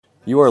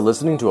You are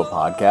listening to a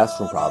podcast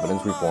from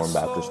Providence Reformed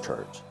Baptist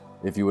Church.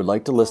 If you would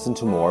like to listen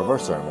to more of our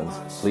sermons,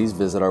 please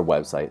visit our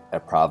website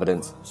at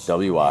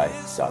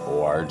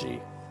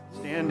providencewi.org.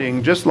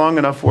 Standing just long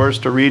enough for us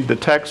to read the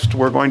text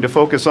we're going to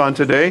focus on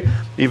today,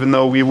 even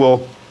though we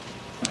will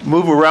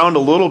move around a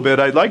little bit.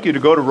 I'd like you to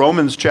go to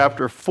Romans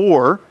chapter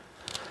 4.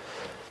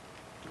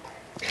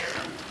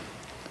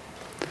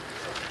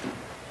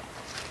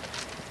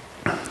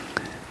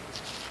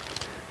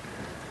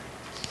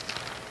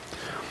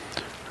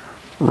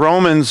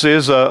 Romans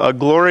is a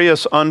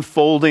glorious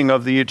unfolding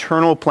of the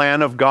eternal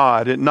plan of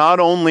God. It not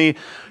only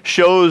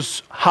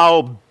shows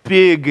how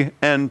big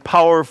and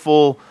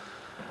powerful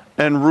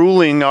and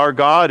ruling our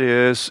God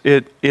is,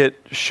 it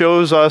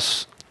shows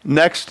us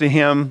next to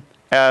Him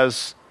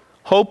as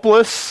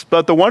hopeless.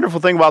 But the wonderful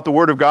thing about the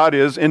Word of God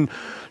is, in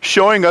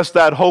showing us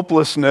that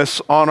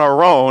hopelessness on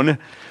our own,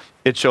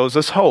 it shows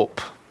us hope.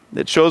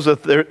 It shows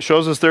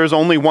us there's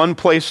only one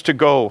place to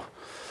go.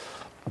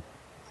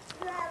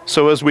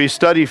 So as we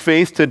study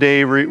faith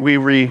today, we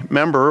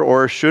remember,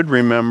 or should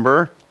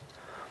remember,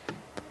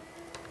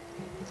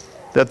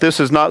 that this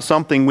is not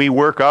something we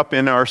work up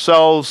in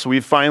ourselves. We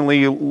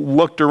finally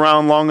looked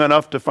around long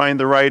enough to find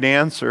the right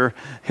answer.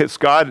 It's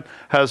God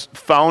has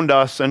found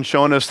us and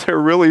shown us there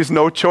really is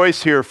no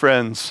choice here,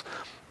 friends.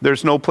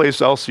 There's no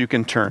place else you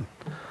can turn.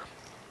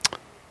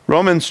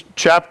 Romans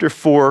chapter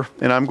 4,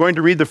 and I'm going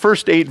to read the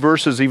first 8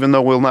 verses, even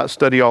though we'll not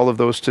study all of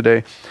those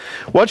today.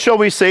 What shall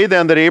we say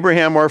then that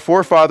Abraham, our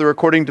forefather,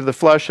 according to the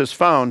flesh, has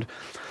found?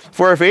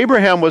 For if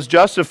Abraham was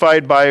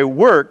justified by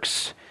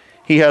works,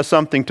 he has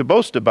something to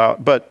boast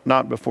about, but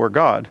not before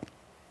God.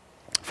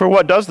 For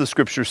what does the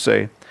Scripture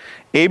say?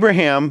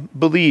 Abraham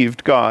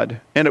believed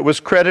God, and it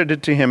was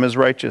credited to him as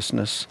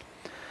righteousness.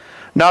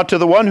 Now to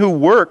the one who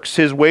works,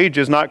 his wage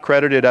is not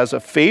credited as a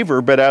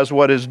favor, but as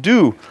what is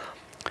due.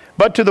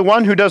 But to the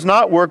one who does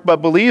not work,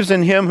 but believes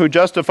in him who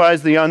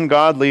justifies the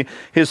ungodly,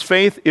 his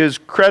faith is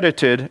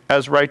credited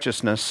as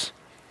righteousness.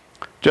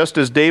 Just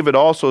as David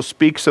also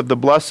speaks of the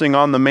blessing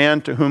on the man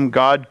to whom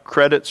God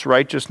credits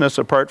righteousness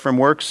apart from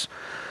works.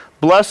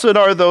 Blessed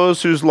are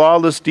those whose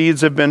lawless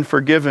deeds have been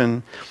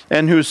forgiven,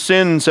 and whose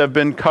sins have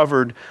been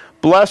covered.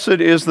 Blessed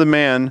is the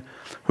man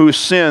whose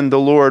sin the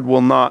Lord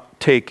will not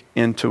take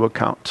into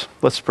account.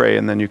 Let's pray,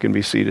 and then you can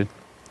be seated.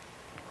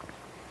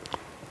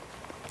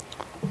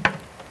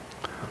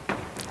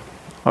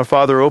 Our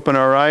Father, open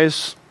our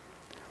eyes.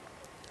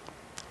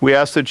 We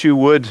ask that you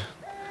would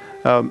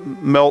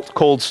melt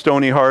cold,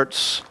 stony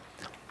hearts.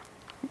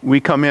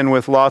 We come in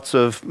with lots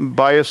of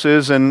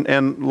biases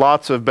and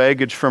lots of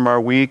baggage from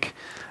our week,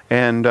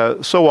 and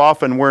so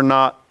often we're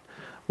not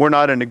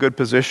in a good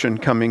position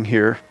coming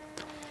here.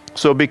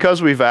 So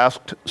because we've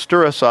asked,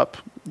 stir us up,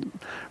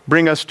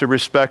 bring us to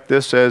respect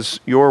this as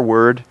your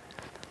word.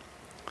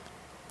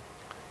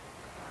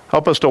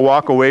 Help us to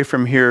walk away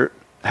from here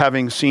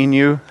having seen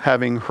you,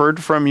 having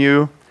heard from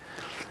you,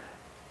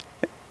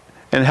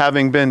 and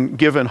having been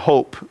given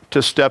hope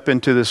to step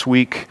into this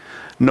week,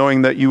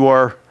 knowing that you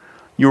are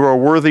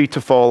worthy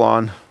to fall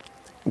on,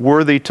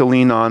 worthy to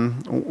lean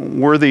on,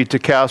 worthy to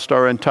cast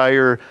our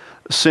entire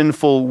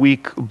sinful,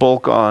 weak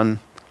bulk on.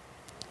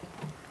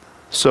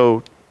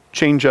 So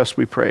change us,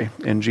 we pray,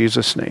 in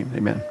Jesus' name,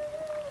 amen.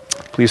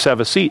 Please have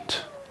a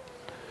seat.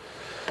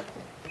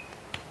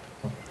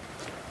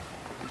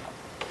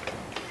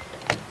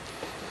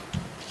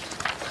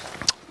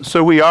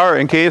 So we are,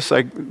 in case,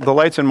 the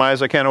light's in my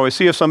eyes, I can't always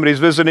see if somebody's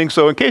visiting.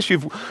 So in case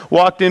you've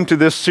walked into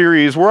this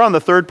series, we're on the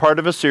third part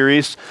of a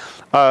series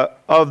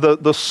of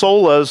the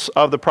solas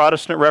of the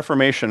Protestant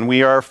Reformation.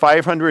 We are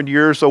 500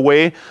 years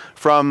away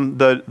from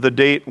the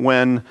date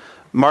when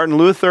Martin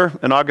Luther,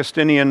 an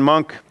Augustinian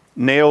monk,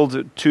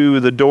 nailed to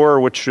the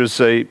door, which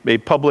was a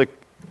public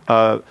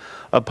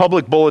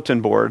bulletin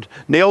board,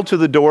 nailed to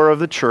the door of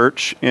the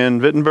church in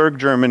Wittenberg,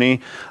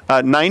 Germany,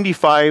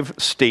 95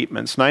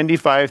 statements,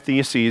 95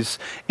 theses.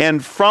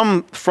 And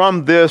from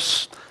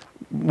this,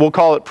 we'll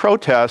call it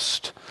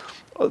protest,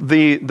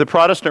 the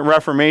Protestant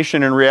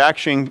Reformation in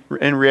reacting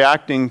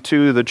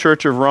to the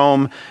Church of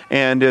Rome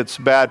and its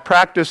bad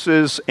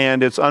practices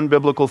and its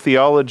unbiblical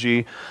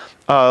theology,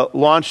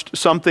 launched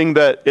something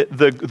that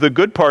the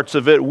good parts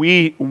of it,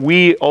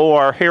 we owe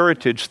our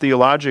heritage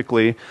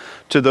theologically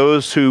to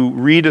those who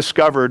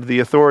rediscovered the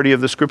authority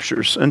of the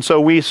Scriptures. And so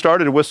we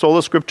started with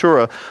Sola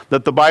Scriptura,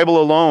 that the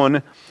Bible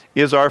alone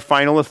is our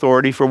final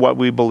authority for what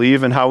we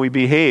believe and how we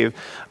behave.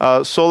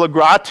 Sola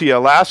Gratia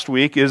last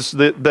week is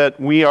that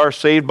we are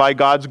saved by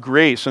God's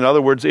grace. In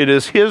other words, it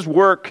is His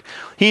work.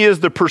 He is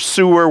the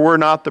pursuer, we're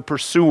not the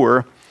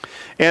pursuer.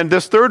 And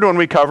this third one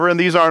we cover, and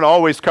these aren't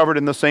always covered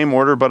in the same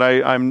order, but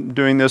I'm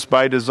doing this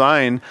by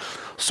design.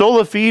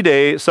 Sola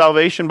Fide,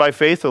 salvation by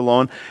faith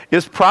alone,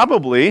 is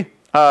probably,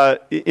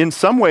 in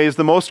some ways,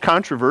 the most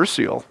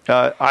controversial.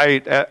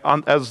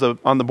 On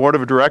the board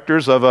of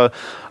directors of a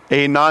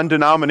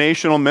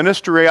non-denominational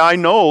ministry, I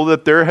know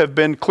that there have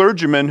been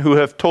clergymen who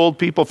have told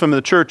people from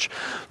the church,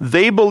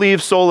 they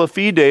believe sola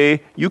fide,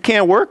 you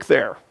can't work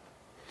there.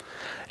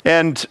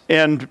 And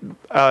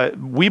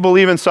we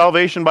believe in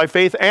salvation by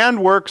faith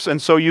and works,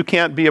 and so you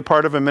can't be a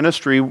part of a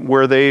ministry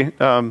where they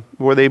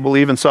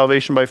believe in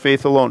salvation by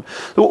faith alone.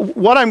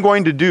 What I'm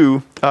going to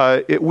do,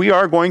 we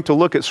are going to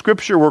look at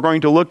Scripture. We're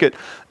going to look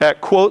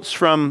at quotes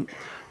from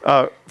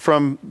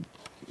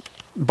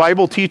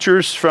Bible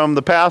teachers from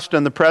the past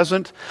and the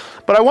present.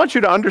 But I want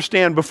you to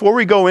understand, before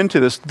we go into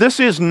this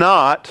is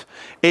not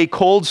a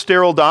cold,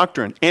 sterile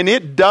doctrine, and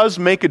it does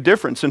make a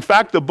difference. In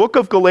fact, the book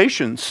of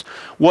Galatians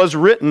was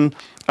written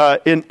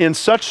in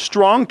such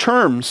strong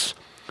terms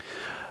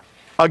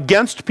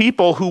against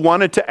people who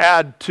wanted to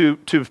add to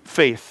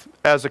faith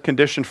as a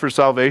condition for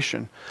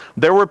salvation.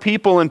 There were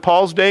people in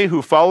Paul's day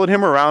who followed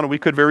him around, and we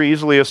could very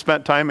easily have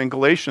spent time in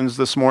Galatians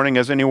this morning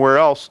as anywhere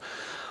else.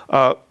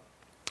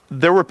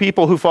 There were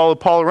people who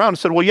followed Paul around and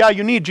said, well, yeah,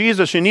 you need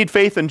Jesus, you need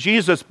faith in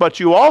Jesus, but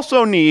you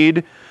also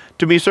need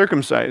to be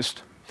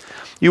circumcised.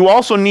 You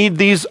also need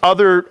these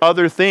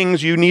other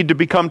things. You need to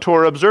become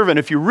Torah observant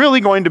if you're really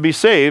going to be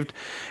saved.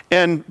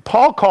 And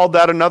Paul called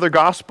that another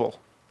gospel.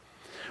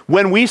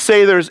 When we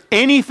say there's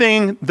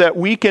anything that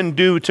we can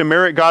do to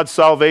merit God's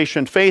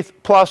salvation, faith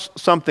plus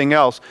something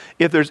else,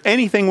 if there's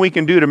anything we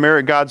can do to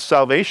merit God's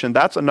salvation,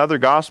 that's another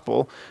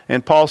gospel.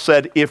 And Paul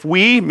said, if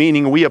we,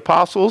 meaning we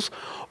apostles,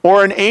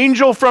 or an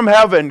angel from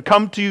heaven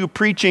come to you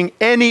preaching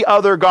any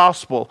other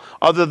gospel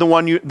other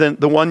than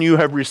the one you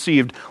have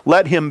received,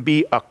 let him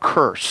be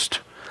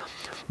accursed.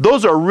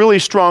 Those are really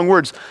strong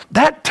words.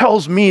 That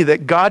tells me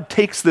that God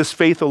takes this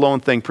faith alone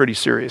thing pretty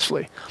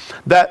seriously.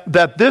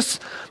 That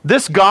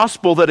this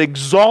gospel that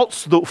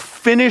exalts the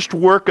finished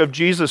work of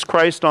Jesus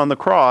Christ on the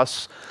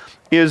cross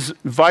is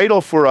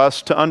vital for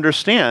us to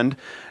understand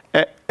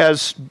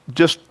as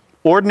just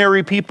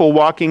ordinary people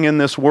walking in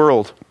this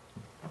world.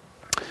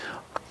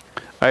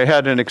 I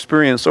had an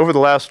experience over the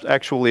last,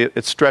 actually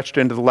it stretched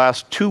into the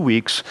last 2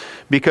 weeks,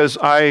 because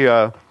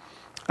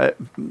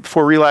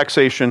for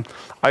relaxation,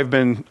 I've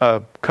been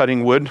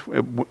cutting wood,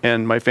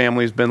 and my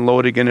family's been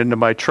loading it into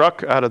my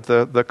truck out at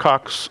the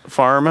Cox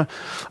farm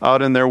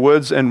out in their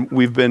woods, and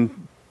we've been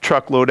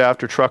truckload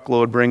after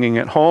truckload bringing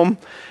it home.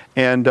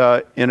 And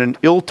in an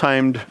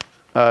ill-timed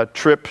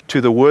trip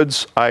to the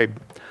woods, I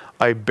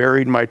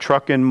buried my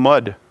truck in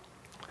mud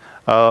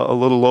a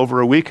little over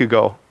a week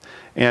ago.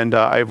 And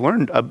I've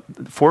learned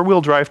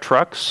four-wheel drive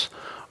trucks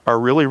are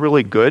really,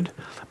 really good,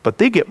 but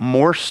they get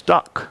more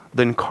stuck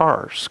than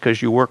cars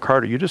because you work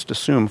harder. You just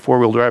assume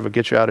four-wheel drive will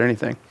get you out of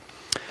anything.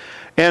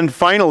 And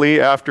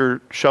finally,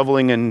 after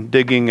shoveling and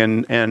digging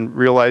and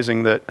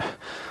realizing that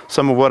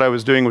some of what I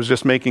was doing was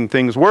just making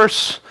things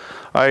worse,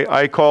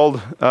 I called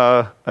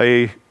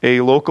a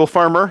local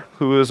farmer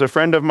who is a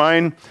friend of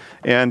mine,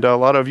 and a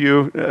lot of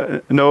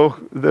you know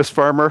this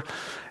farmer.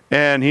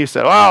 And he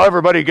said, well,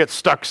 everybody gets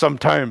stuck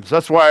sometimes.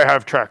 That's why I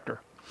have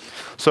tractor.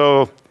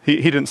 So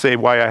he didn't say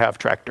why I have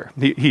tractor.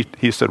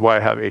 He said why I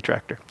have a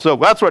tractor. So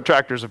that's what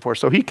tractors are for.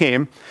 So he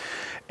came,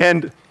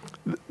 and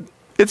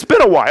it's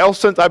been a while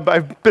since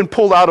I've been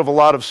pulled out of a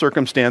lot of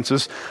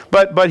circumstances,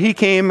 but he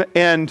came,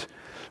 and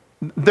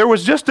there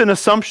was just an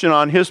assumption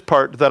on his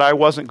part that I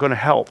wasn't going to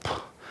help,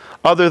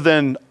 other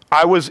than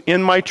I was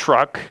in my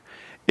truck.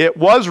 It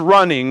was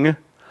running.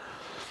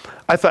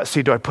 I thought,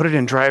 do I put it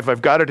in drive?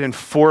 I've got it in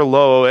 4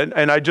 low,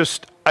 and I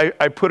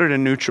put it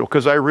in neutral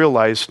because I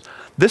realized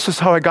this is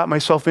how I got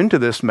myself into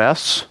this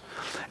mess.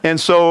 And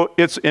so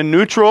it's in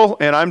neutral,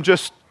 and I'm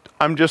just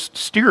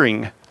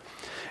steering.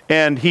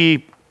 And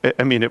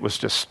it was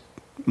just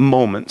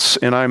moments,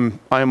 and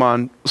I'm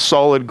on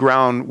solid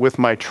ground with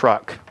my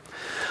truck.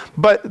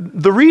 But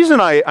the reason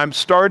I'm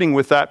starting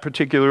with that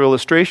particular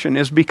illustration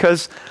is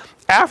because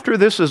after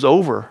this is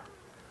over,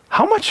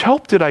 how much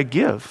help did I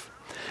give?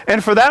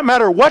 And for that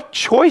matter, what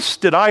choice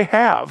did I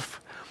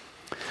have?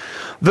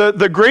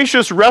 The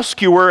gracious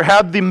rescuer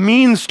had the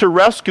means to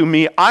rescue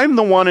me. I'm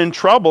the one in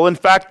trouble. In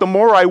fact, the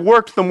more I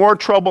worked, the more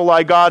trouble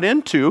I got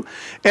into.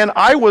 And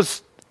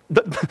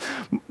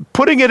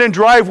putting it in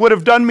drive would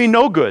have done me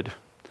no good.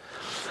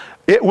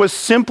 It was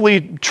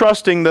simply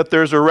trusting that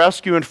there's a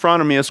rescue in front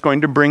of me that's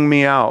going to bring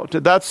me out.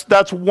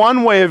 That's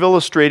one way of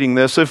illustrating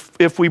this.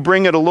 If we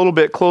bring it a little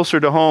bit closer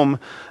to home,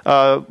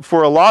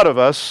 for a lot of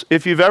us,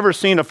 if you've ever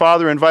seen a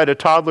father invite a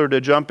toddler to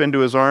jump into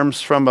his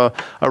arms from a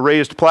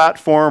raised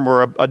platform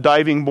or a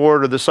diving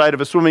board or the side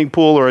of a swimming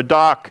pool or a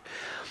dock,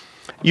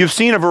 you've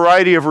seen a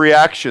variety of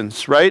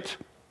reactions, right?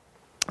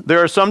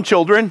 There are some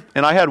children,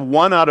 and I had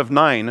 1 out of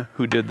 9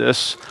 who did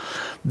this.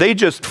 They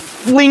just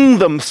fling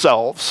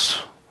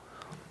themselves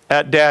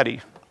at daddy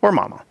or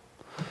mama,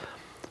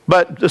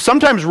 but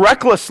sometimes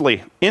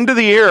recklessly into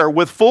the air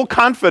with full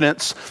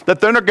confidence that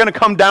they're not going to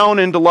come down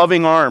into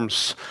loving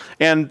arms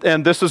and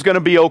this is going to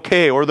be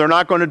okay, or they're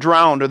not going to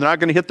drown, or they're not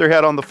going to hit their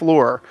head on the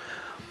floor.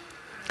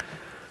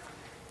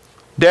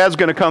 Dad's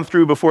going to come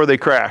through before they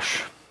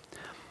crash.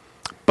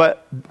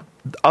 But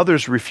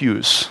others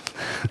refuse.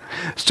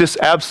 It's just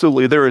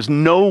absolutely, there is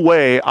no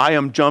way I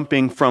am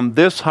jumping from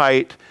this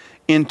height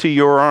into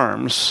your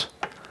arms.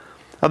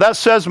 Now that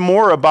says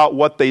more about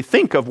what they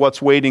think of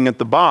what's waiting at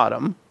the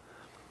bottom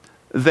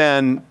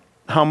than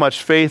how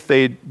much faith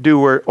they do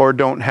or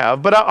don't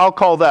have, but I'll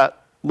call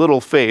that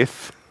little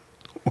faith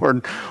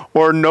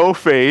or no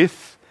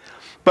faith.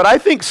 But I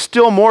think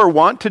still more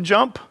want to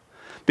jump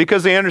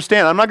because they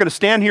understand I'm not going to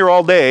stand here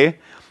all day,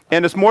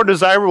 and it's more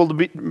desirable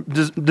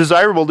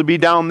to be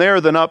down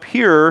there than up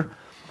here,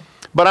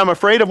 but I'm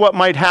afraid of what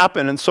might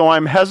happen, and so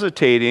I'm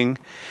hesitating.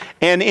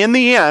 And in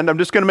the end, I'm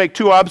just going to make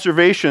two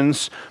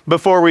observations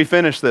before we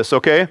finish this,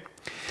 okay?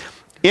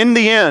 In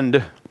the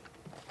end,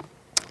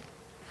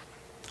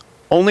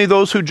 only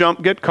those who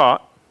jump get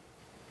caught,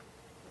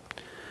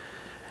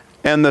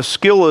 and the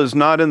skill is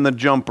not in the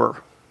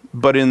jumper,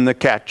 but in the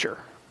catcher.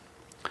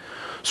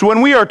 So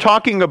when we are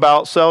talking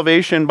about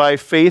salvation by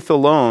faith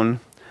alone,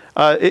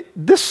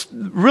 this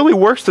really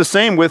works the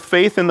same with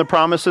faith in the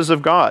promises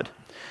of God.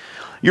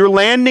 Your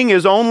landing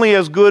is only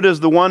as good as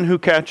the one who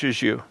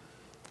catches you.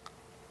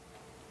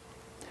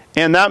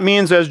 And that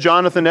means, as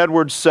Jonathan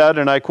Edwards said,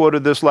 and I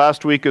quoted this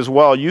last week as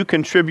well, you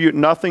contribute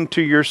nothing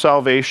to your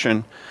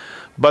salvation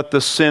but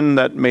the sin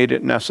that made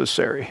it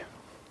necessary.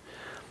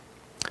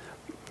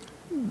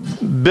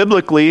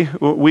 Biblically,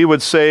 we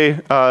would say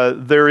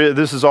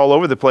this is all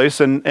over the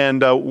place,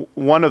 and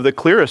one of the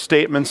clearest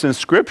statements in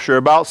Scripture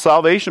about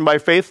salvation by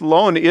faith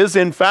alone is,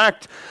 in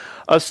fact,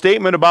 a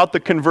statement about the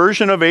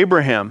conversion of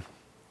Abraham.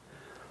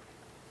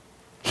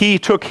 He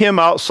took him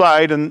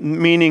outside, and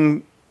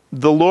meaning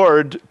the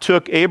Lord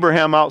took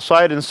Abraham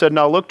outside and said,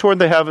 now look toward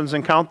the heavens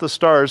and count the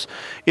stars,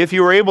 if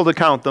you are able to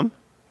count them.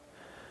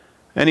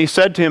 And he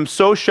said to him,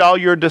 so shall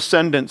your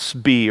descendants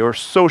be, or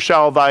so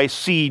shall thy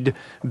seed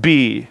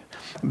be.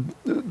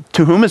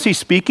 To whom is he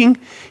speaking?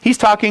 He's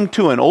talking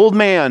to an old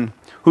man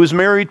who's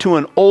married to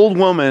an old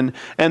woman,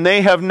 and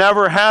they have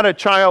never had a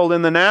child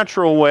in the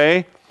natural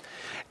way.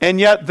 And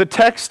yet the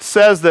text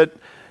says that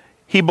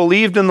he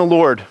believed in the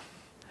Lord,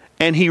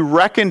 and he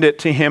reckoned it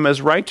to him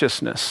as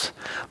righteousness.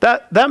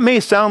 That may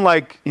sound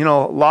like,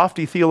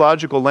 lofty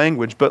theological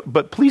language,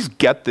 but please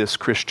get this,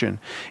 Christian.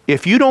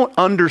 If you don't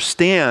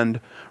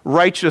understand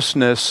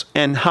righteousness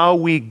and how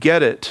we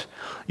get it,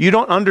 you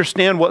don't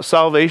understand what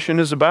salvation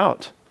is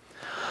about.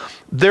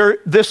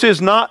 This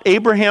is not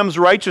Abraham's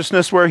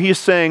righteousness where he's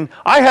saying,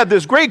 I had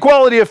this great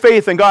quality of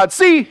faith in God,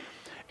 see,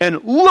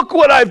 and look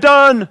what I've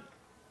done.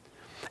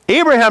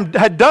 Abraham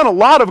had done a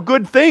lot of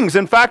good things.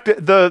 In fact,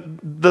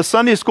 the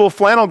Sunday school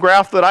flannel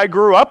graph that I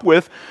grew up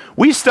with,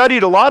 we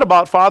studied a lot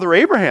about Father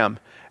Abraham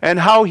and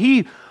how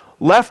he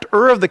left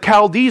Ur of the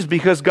Chaldees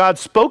because God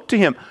spoke to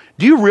him.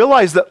 Do you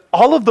realize that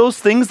all of those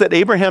things that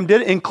Abraham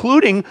did,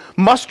 including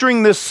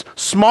mustering this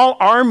small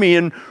army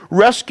and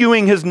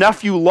rescuing his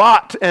nephew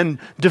Lot and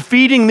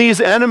defeating these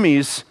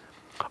enemies,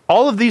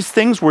 all of these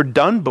things were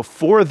done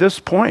before this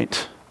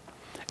point?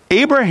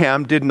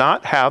 Abraham did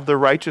not have the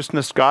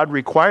righteousness God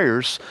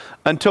requires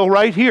until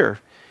right here.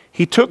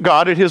 He took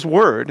God at his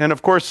word. And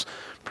of course,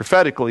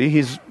 prophetically,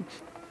 he's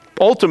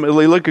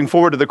ultimately looking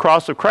forward to the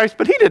cross of Christ,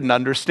 but he didn't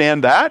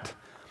understand that.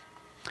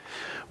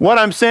 What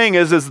I'm saying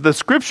is the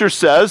scripture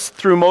says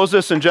through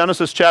Moses in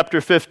Genesis chapter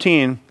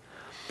 15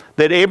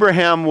 that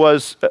Abraham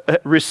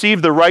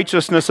received the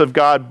righteousness of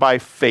God by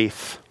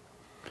faith.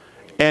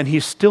 And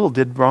he still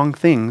did wrong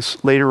things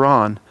later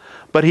on,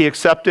 but he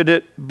accepted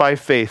it by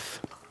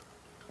faith.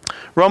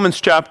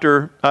 Galatians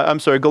chapter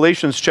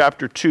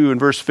 2 and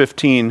verse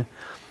 15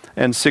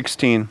 and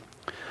 16.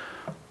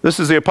 This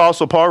is the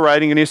Apostle Paul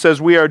writing, and he says,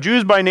 we are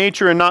Jews by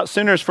nature and not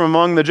sinners from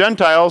among the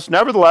Gentiles.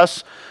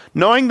 Nevertheless,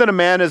 knowing that a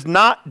man is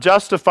not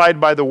justified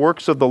by the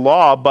works of the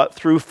law, but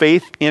through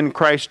faith in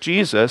Christ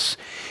Jesus,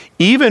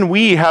 even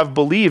we have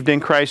believed in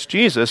Christ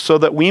Jesus, so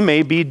that we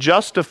may be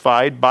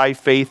justified by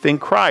faith in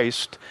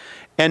Christ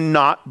and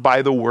not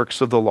by the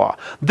works of the law.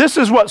 This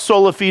is what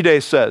Sola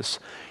Fide says.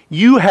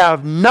 You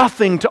have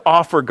nothing to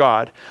offer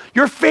God.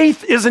 Your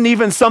faith isn't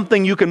even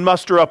something you can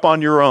muster up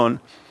on your own.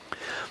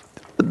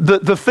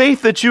 The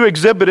faith that you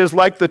exhibit is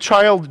like the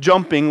child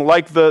jumping,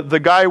 like the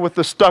guy with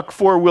the stuck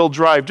four-wheel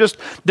drive, just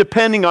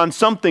depending on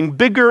something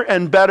bigger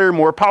and better,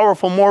 more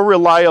powerful, more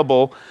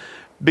reliable,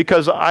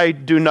 because I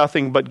do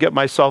nothing but get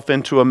myself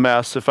into a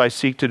mess if I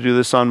seek to do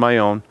this on my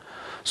own.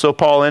 So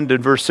Paul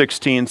ended verse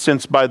 16,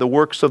 since by the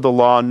works of the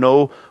law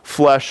no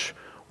flesh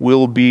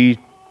will be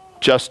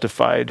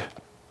justified.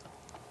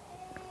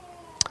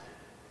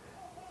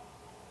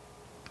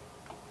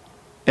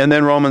 And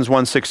then Romans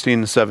 1:16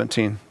 and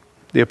 17.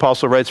 The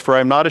apostle writes, for I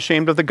am not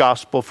ashamed of the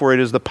gospel, for it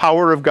is the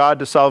power of God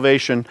to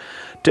salvation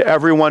to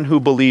everyone who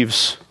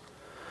believes.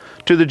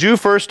 To the Jew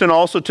first and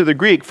also to the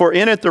Greek, for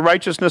in it the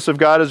righteousness of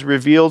God is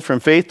revealed from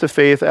faith to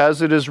faith,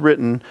 as it is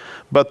written,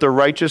 but the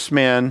righteous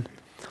man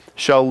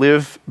shall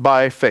live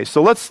by faith.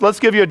 So let's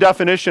give you a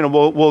definition, and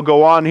we'll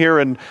go on here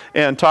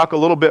and talk a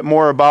little bit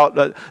more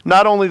about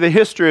not only the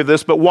history of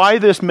this, but why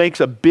this makes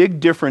a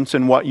big difference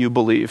in what you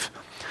believe.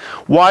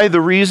 Why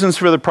the reasons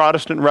for the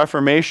Protestant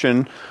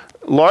Reformation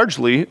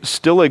largely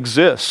still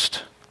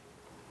exist.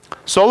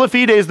 Sola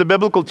Fide is the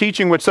biblical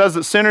teaching which says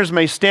that sinners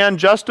may stand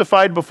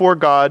justified before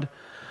God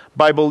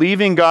by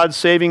believing God's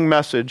saving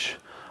message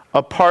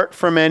apart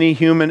from any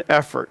human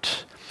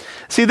effort.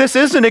 See, this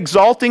is an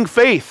exalting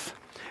faith.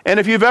 And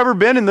if you've ever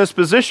been in this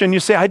position, you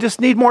say, I just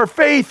need more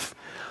faith.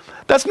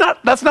 That's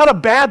not a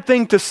bad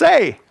thing to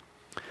say.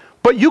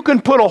 But you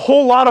can put a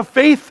whole lot of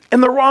faith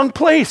in the wrong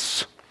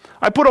place.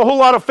 I put a whole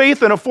lot of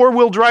faith in a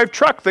 4-wheel drive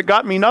truck that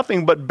got me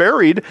nothing but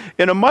buried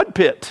in a mud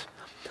pit.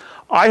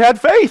 I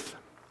had faith.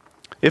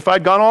 If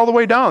I'd gone all the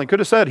way down, he could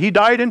have said, he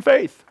died in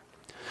faith.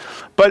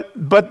 But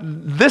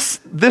this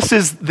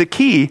is the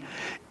key.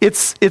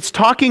 It's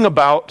talking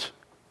about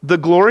the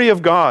glory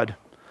of God.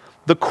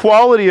 The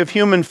quality of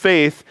human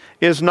faith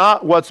is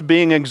not what's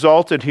being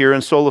exalted here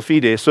in Sola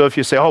Fide. So if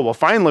you say, oh, well,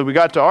 finally we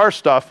got to our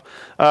stuff.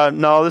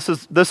 No,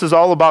 this is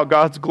all about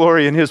God's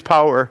glory and his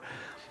power.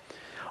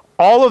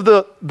 All of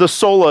the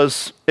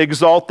solas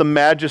exalt the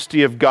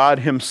majesty of God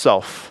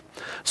himself.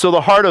 So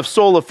the heart of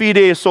Sola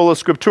Fide, Sola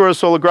Scriptura,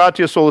 Sola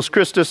Gratia, Solus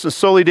Christus, and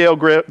Soli Deo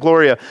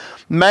Gloria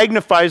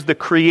magnifies the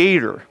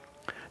Creator,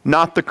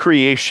 not the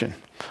creation.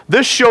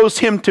 This shows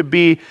him to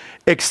be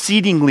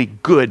exceedingly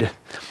good.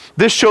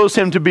 This shows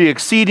him to be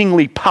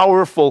exceedingly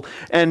powerful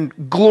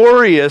and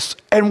glorious.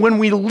 And when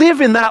we live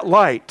in that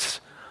light,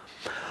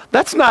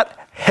 that's not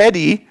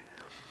heady,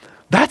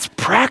 that's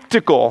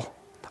practical.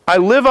 I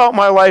live out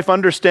my life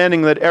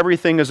understanding that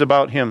everything is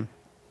about him.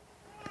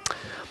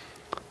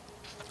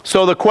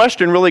 So the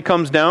question really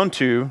comes down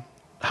to,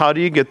 how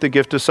do you get the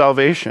gift of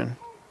salvation?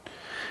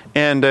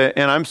 And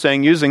I'm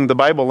saying, using the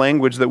Bible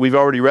language that we've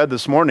already read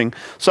this morning,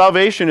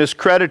 salvation is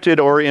credited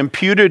or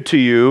imputed to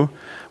you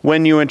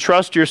when you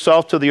entrust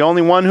yourself to the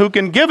only one who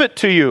can give it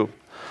to you.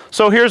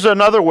 So here's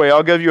another way.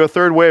 I'll give you a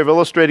third way of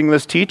illustrating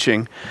this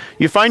teaching.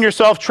 You find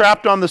yourself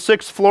trapped on the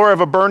 6th floor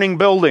of a burning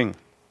building.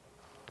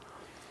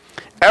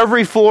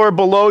 Every floor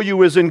below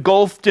you is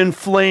engulfed in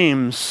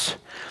flames.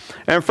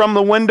 And from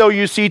the window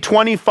you see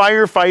 20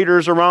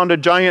 firefighters around a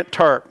giant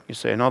tarp. You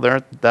say, no, there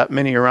aren't that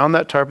many around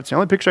that tarp. It's the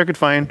only picture I could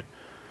find.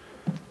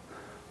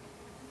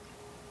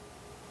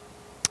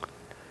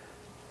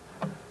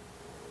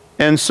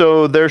 And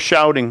so they're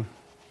shouting,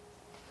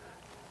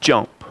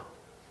 jump.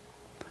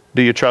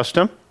 Do you trust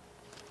him?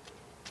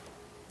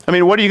 I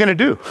mean, what are you going to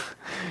do?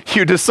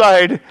 You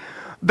decide,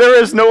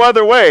 there is no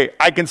other way.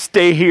 I can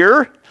stay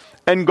here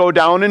and go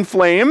down in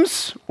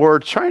flames, or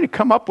trying to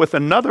come up with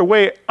another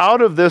way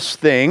out of this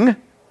thing.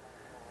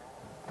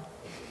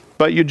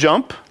 But you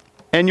jump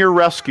and you're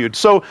rescued.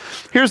 So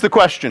here's the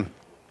question.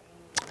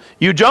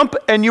 You jump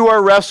and you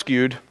are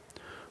rescued.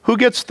 Who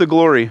gets the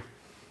glory?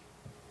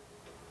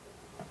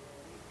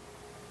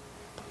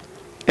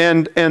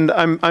 And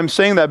I'm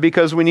saying that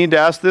because we need to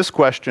ask this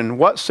question.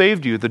 What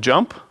saved you, the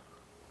jump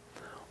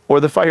or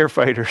the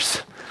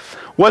firefighters?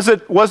 Was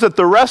it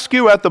the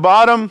rescue at the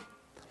bottom?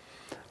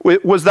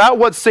 Was that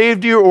what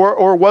saved you,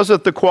 or was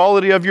it the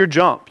quality of your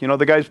jump? You know,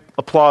 the guys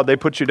applaud, they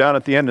put you down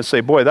at the end and say,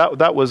 boy,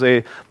 that was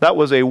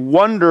a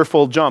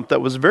wonderful jump.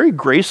 That was a very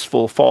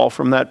graceful fall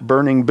from that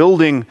burning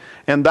building,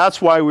 and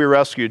that's why we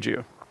rescued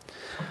you.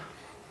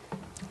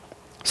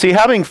 See,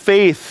 having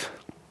faith,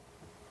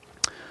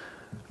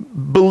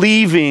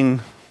 believing,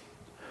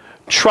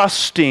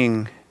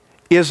 trusting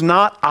is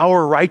not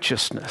our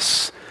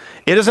righteousness.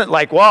 It isn't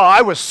like, well,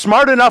 I was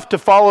smart enough to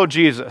follow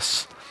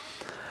Jesus.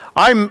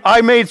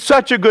 I made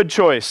such a good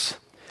choice.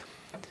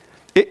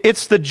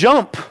 It's the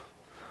jump.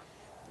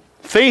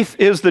 Faith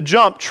is the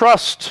jump.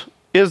 Trust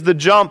is the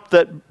jump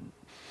that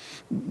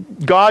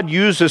God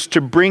uses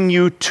to bring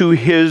you to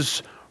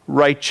his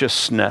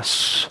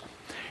righteousness.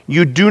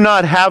 You do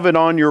not have it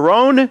on your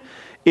own.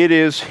 It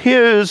is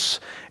his.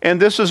 And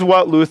this is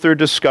what Luther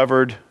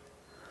discovered.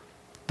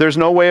 There's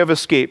no way of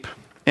escape.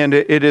 And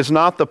it is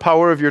not the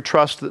power of your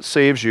trust that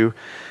saves you.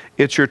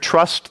 It's your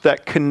trust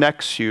that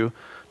connects you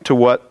to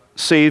what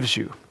saves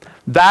you.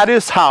 That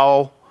is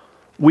how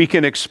we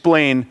can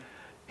explain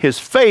his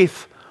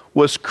faith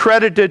was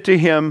credited to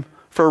him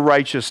for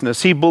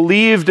righteousness. He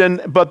believed,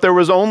 but there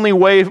was only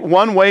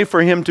one way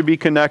for him to be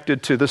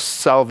connected to this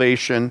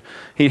salvation.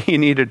 He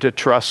needed to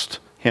trust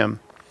him.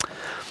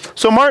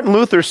 So Martin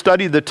Luther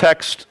studied the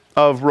text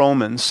of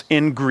Romans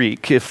in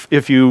Greek.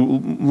 If you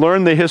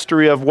learn the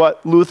history of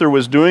what Luther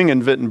was doing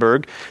in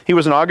Wittenberg, he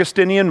was an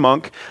Augustinian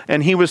monk,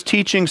 and he was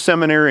teaching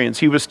seminarians.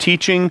 He was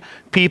teaching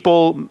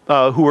people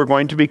who were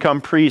going to become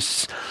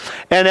priests.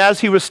 And as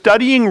he was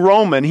studying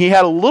Roman, he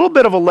had a little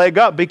bit of a leg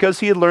up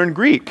because he had learned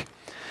Greek.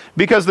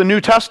 Because the New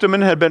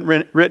Testament had been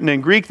written in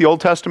Greek, the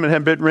Old Testament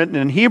had been written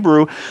in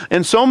Hebrew,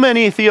 and so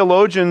many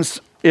theologians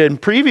in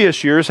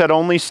previous years had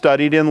only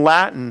studied in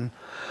Latin.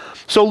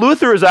 So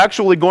Luther is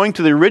actually going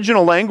to the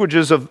original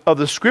languages of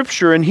the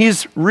Scripture, and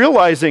he's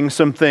realizing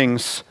some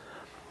things.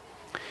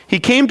 He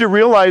came to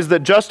realize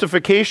that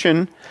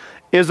justification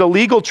is a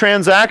legal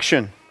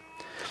transaction.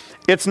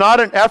 It's not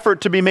an effort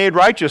to be made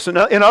righteous. In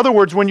other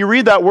words, when you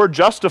read that word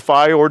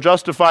justify or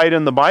justified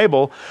in the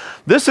Bible,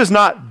 this is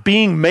not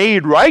being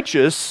made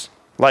righteous,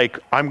 like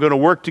I'm going to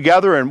work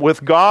together and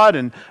with God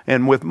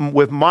and with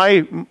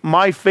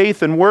my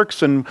faith and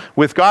works, and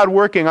with God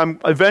working, I'm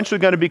eventually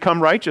going to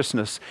become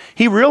righteousness.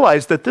 He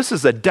realized that this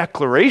is a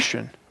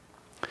declaration,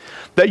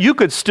 that you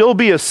could still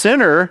be a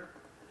sinner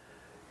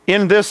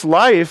in this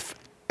life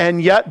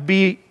and yet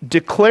be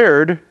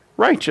declared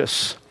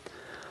righteous.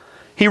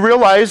 He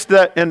realized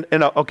that,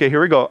 okay, here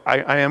we go.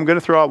 I am going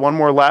to throw out one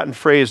more Latin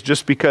phrase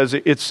just because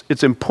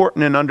it's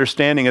important in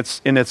understanding.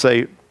 It's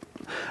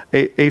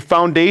a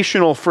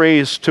foundational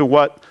phrase to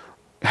what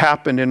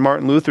happened in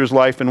Martin Luther's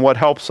life and what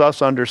helps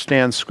us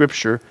understand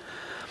Scripture.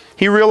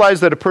 He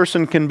realized that a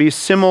person can be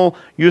simul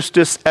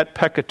justus et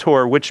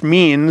peccator, which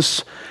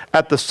means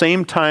at the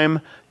same time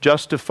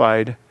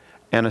justified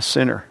and a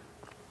sinner.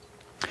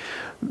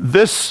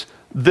 This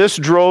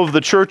drove the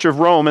Church of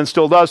Rome, and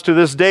still does to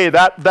this day.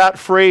 That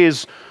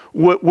phrase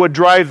would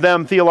drive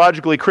them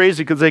theologically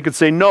crazy, because they could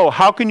say, no,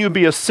 how can you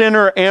be a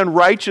sinner and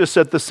righteous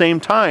at the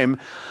same time?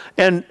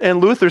 And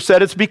Luther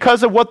said it's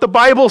because of what the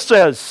Bible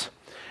says.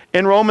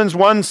 In Romans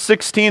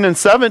 1:16 and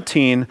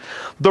 17,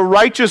 the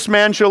righteous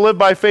man shall live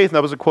by faith. And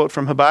that was a quote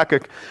from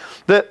Habakkuk.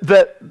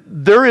 That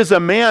there is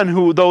a man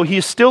who, though he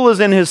still is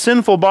in his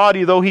sinful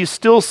body, though he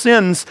still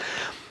sins,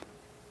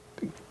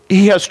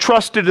 he has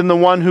trusted in the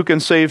one who can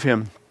save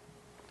him.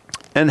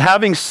 And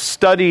having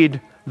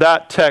studied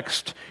that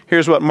text,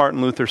 here's what Martin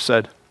Luther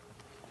said.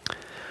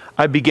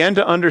 I began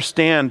to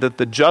understand that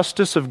the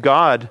justice of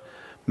God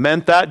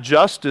meant that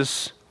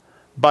justice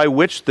by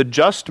which the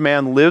just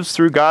man lives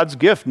through God's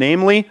gift,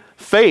 namely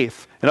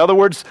faith. In other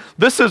words,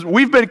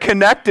 we've been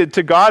connected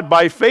to God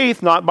by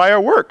faith, not by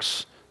our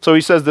works. So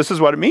he says this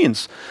is what it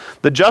means.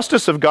 The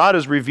justice of God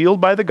is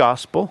revealed by the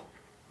gospel.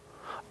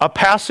 A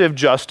passive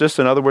justice,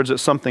 in other words,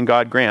 it's something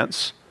God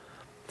grants.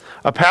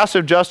 A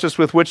passive justice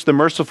with which the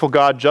merciful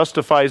God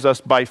justifies us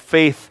by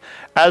faith,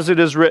 as it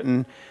is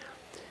written,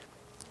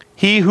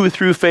 he who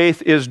through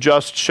faith is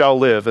just shall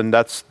live. And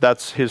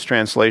that's his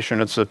translation.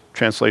 It's a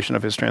translation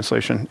of his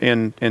translation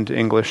into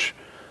English.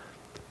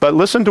 But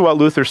listen to what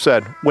Luther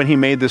said when he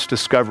made this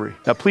discovery.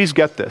 Now please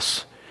get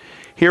this.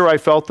 Here I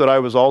felt that I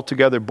was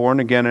altogether born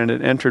again and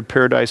had entered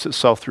paradise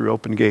itself through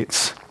open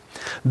gates.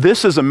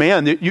 This is a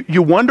man,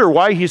 you wonder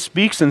why he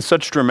speaks in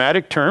such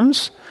dramatic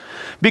terms?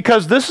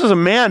 Because this is a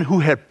man who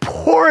had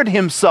poured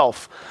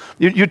himself.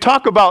 You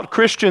talk about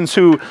Christians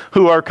who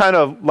are kind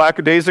of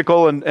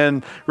lackadaisical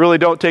and really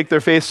don't take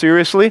their faith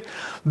seriously.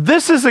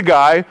 This is a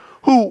guy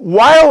who,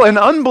 while an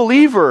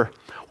unbeliever,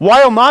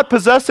 while not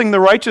possessing the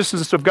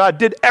righteousness of God,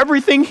 did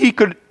everything he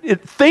could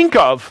think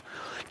of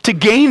to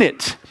gain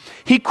it.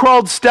 He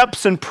crawled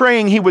steps and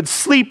praying. He would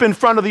sleep in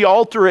front of the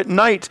altar at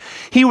night.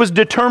 He was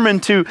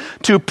determined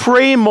to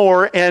pray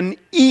more and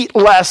eat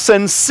less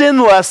and sin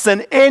less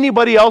than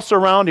anybody else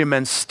around him,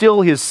 and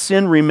still his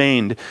sin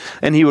remained.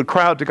 And he would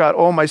cry out to God,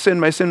 oh, my sin,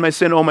 my sin, my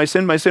sin, oh, my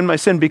sin, my sin, my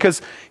sin,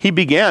 because he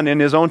began in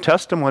his own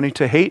testimony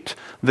to hate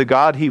the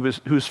God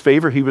whose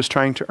favor he was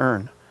trying to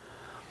earn.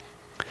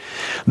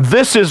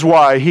 This is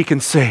why he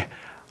can say,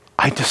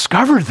 I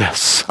discovered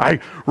this.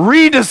 I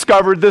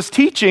rediscovered this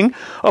teaching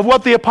of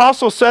what the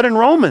apostle said in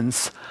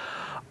Romans.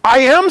 I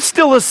am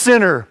still a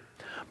sinner,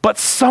 but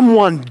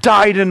someone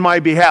died in my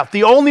behalf.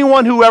 The only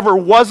one who ever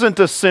wasn't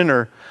a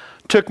sinner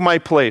took my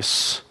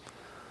place.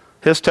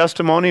 His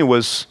testimony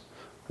was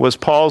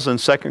Paul's in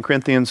 2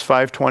 Corinthians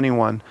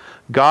 5:21.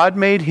 God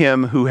made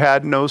him who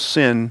had no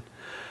sin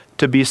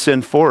to be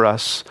sin for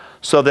us,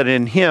 so that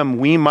in him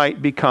we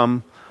might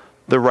become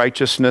the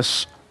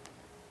righteousness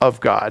of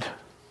God.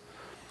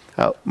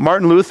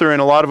 Martin Luther and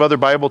a lot of other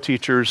Bible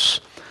teachers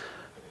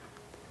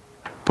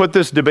put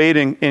this debate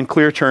in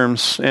clear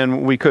terms,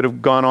 and we could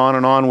have gone on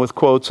and on with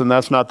quotes, and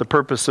that's not the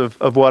purpose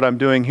of what I'm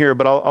doing here,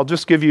 but I'll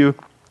just give you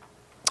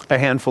a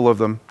handful of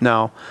them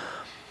now.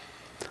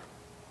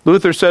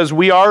 Luther says,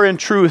 we are in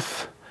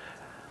truth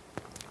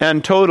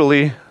and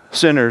totally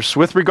sinners.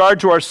 With regard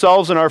to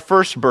ourselves and our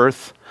first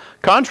birth,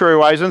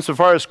 contrariwise,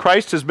 insofar as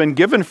Christ has been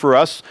given for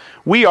us,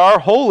 we are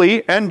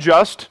holy and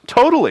just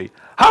totally.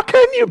 How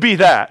can you be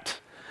that?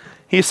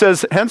 He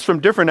says, hence from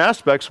different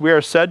aspects, we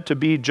are said to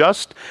be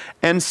just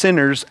and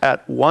sinners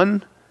at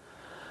one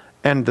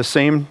and the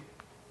same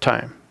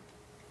time.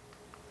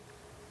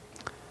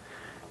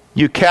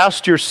 You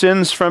cast your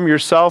sins from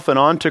yourself and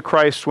onto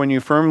Christ when you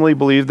firmly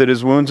believe that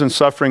his wounds and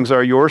sufferings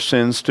are your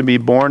sins to be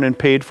borne and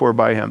paid for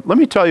by him. Let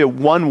me tell you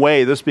one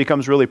way this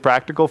becomes really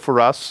practical for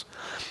us.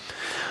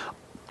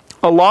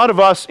 A lot of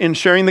us in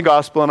sharing the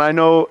gospel, and I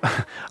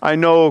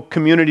know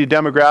community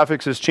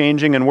demographics is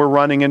changing, and we're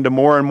running into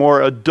more and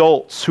more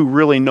adults who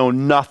really know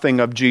nothing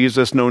of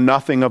Jesus, know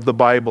nothing of the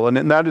Bible,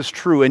 and that is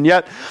true. And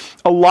yet,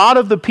 a lot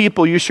of the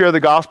people you share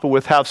the gospel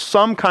with have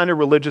some kind of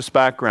religious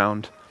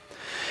background.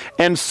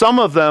 And some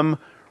of them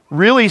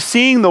really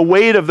seeing the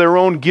weight of their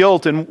own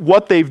guilt and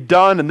what they've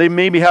done, and they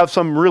maybe have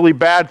some really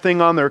bad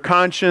thing on their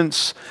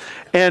conscience.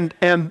 And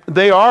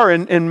they are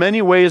in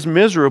many ways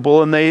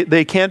miserable, and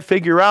they can't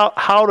figure out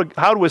how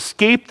to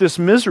escape this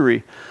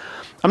misery.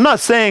 I'm not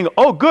saying,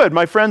 oh good,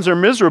 my friends are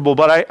miserable,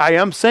 but I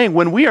am saying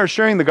when we are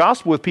sharing the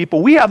gospel with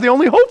people, we have the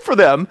only hope for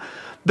them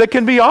that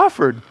can be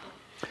offered.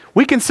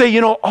 We can say,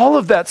 all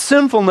of that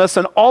sinfulness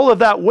and all of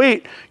that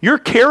weight you're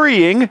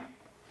carrying.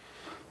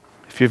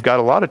 If you've got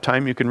a lot of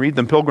time, you can read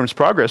the Pilgrim's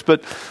Progress,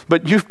 but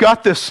you've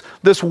got this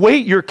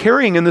weight you're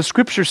carrying, and the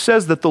scripture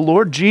says that the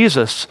Lord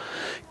Jesus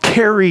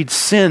carried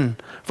sin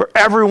for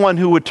everyone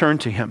who would turn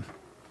to him.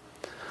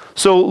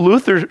 So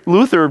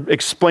Luther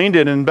explained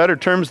it in better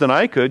terms than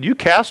I could. You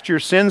cast your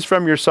sins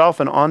from yourself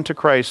and onto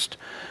Christ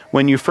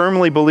when you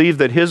firmly believe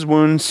that his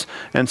wounds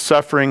and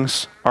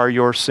sufferings are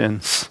your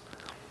sins.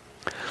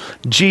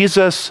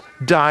 Jesus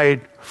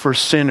died for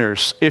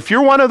sinners. If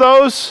you're one of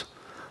those,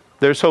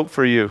 there's hope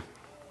for you.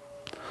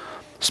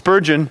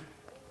 Spurgeon,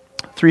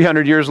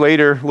 300 years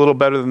later, a little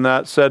better than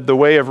that, said, the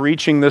way of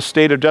reaching this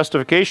state of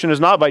justification is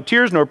not by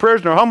tears, nor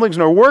prayers, nor humblings,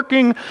 nor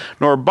working,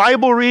 nor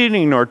Bible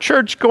reading, nor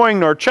church going,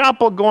 nor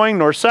chapel going,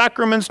 nor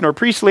sacraments, nor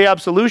priestly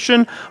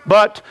absolution,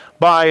 but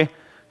by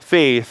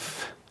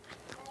faith,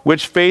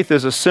 which faith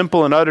is a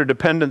simple and utter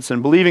dependence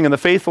in believing in the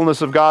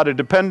faithfulness of God, a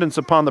dependence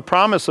upon the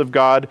promise of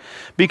God,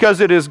 because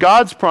it is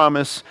God's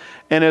promise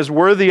and is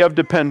worthy of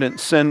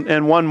dependence.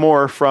 And one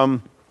more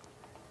from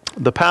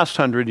the past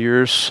 100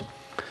 years.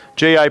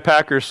 J.I.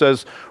 Packer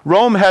says,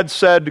 Rome had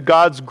said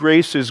God's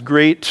grace is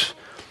great,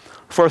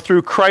 for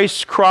through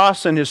Christ's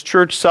cross and his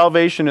church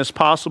salvation is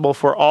possible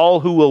for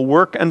all who will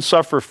work and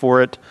suffer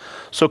for it.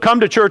 So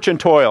come to church and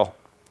toil.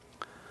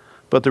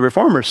 But the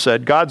Reformers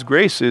said God's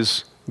grace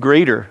is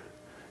greater.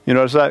 You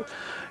notice that?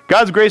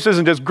 God's grace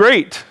isn't just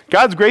great.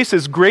 God's grace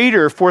is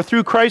greater, for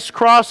through Christ's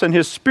cross and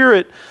his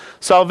Spirit,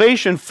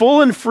 salvation,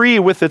 full and free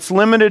with its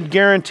limited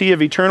guarantee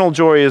of eternal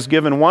joy, is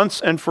given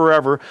once and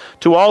forever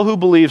to all who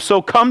believe.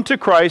 So come to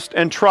Christ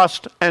and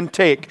trust and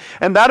take.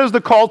 And that is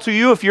the call to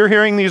you if you're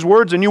hearing these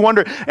words and you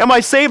wonder, am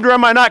I saved or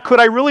am I not? Could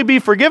I really be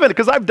forgiven?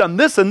 Because I've done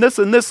this and this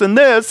and this and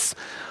this.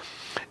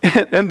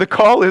 And the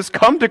call is,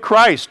 come to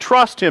Christ,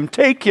 trust him,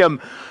 take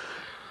him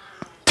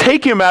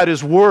at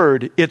his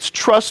word. It's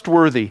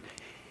trustworthy.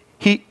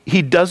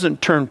 He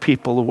doesn't turn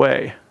people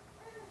away.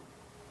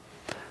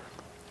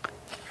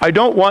 I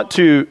don't want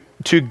to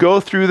go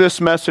through this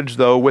message,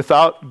 though,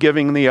 without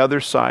giving the other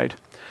side.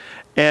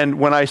 And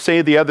when I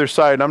say the other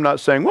side, I'm not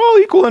saying, well,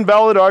 equal and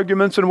valid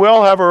arguments, and we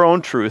all have our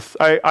own truth.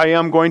 I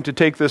am going to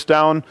take this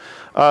down,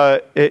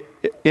 but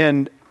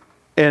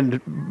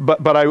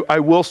I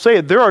will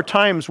say there are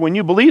times when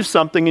you believe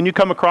something and you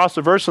come across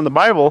a verse in the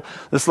Bible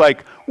that's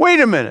like,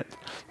 wait a minute,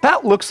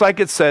 that looks like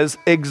it says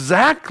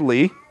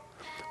exactly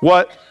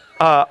what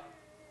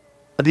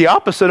the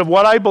opposite of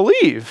what I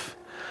believe.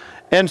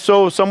 And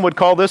so some would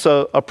call this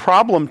a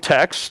problem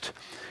text.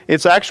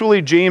 It's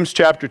actually James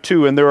chapter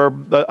 2, and there are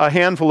a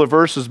handful of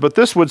verses, but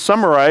this would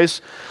summarize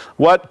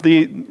what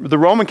the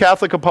Roman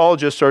Catholic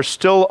apologists are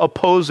still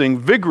opposing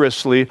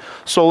vigorously,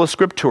 sola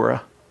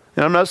scriptura.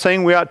 And I'm not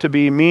saying we ought to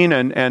be mean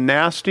and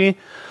nasty,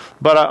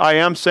 but I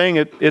am saying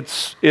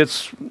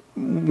it's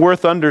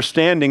worth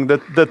understanding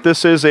that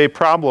this is a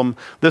problem.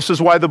 This is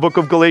why the book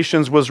of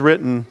Galatians was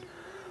written.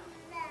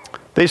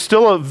 They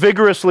still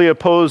vigorously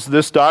oppose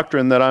this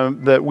doctrine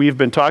that we've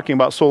been talking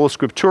about, sola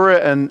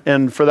scriptura,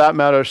 and for that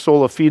matter,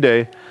 sola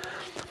fide.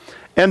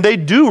 And they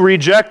do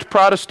reject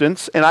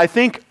Protestants, and I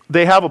think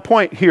they have a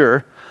point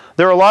here.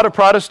 There are a lot of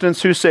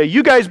Protestants who say,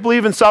 you guys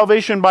believe in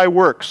salvation by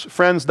works.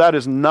 Friends, that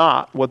is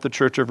not what the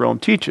Church of Rome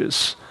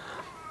teaches.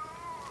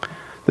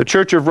 The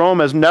Church of Rome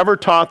has never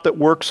taught that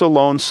works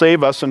alone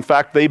save us. In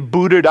fact, they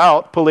booted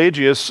out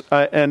Pelagius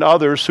and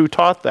others who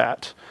taught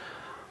that.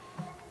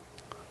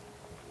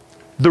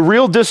 The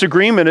real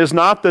disagreement is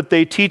not that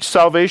they teach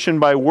salvation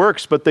by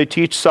works, but they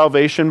teach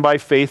salvation by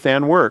faith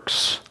and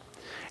works.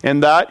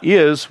 And that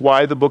is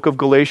why the book of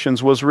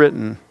Galatians was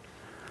written.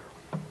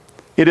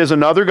 It is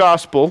another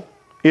gospel.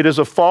 It is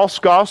a false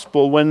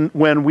gospel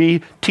when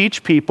we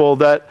teach people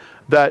that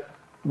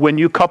when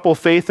you couple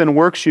faith and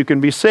works, you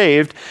can be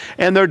saved.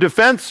 And their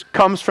defense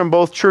comes from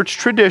both church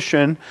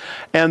tradition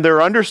and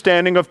their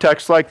understanding of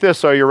texts like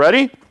this. Are you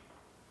ready?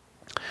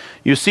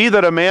 You see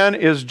that a man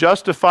is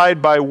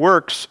justified by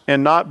works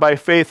and not by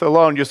faith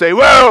alone. You say,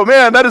 whoa,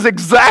 man, that is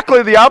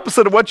exactly the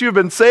opposite of what you've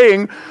been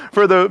saying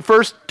for the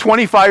first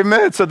 25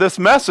 minutes of this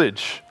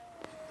message.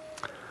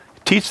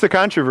 Teach the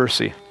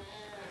controversy.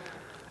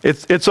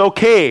 It's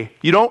okay.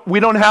 We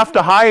don't have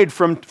to hide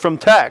from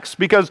text,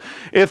 because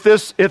if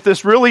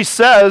this really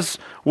says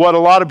what a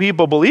lot of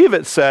people believe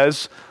it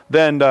says,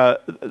 then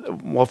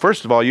well,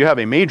 first of all, you have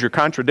a major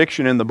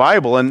contradiction in the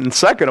Bible, and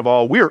second of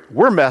all,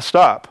 we're messed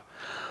up.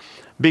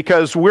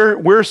 Because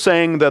we're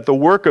saying that the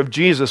work of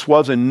Jesus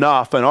was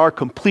enough and our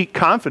complete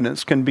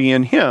confidence can be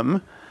in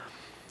him.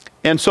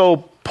 And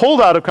so,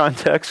 pulled out of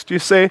context, you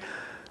say,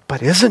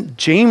 but isn't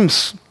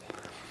James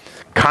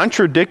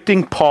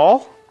contradicting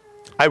Paul?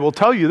 I will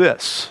tell you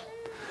this.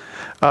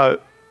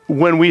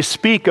 When we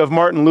speak of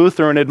Martin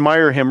Luther and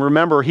admire him,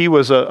 remember he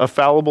was a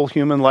fallible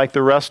human like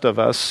the rest of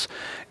us.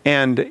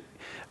 And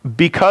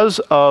because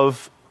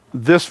of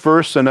this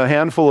verse and a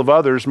handful of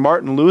others,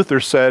 Martin Luther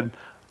said,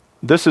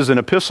 this is an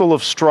epistle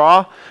of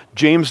straw.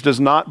 James does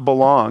not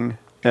belong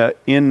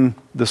in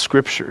the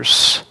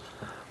scriptures.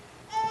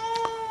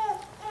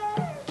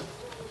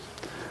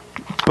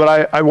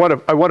 But I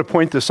want to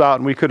point this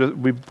out, and we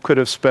could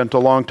have spent a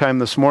long time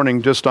this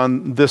morning just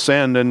on this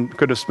end, and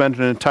could have spent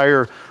an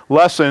entire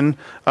lesson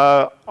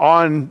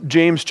on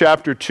James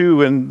chapter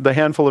 2 and the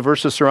handful of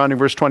verses surrounding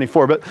verse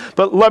 24.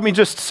 But let me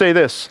just say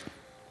this: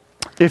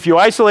 if you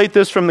isolate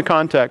this from the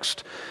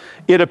context,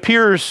 it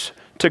appears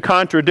to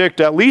contradict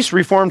at least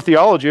Reformed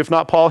theology, if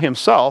not Paul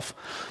himself.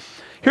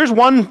 Here's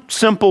one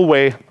simple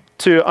way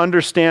to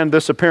understand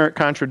this apparent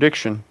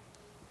contradiction.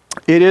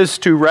 It is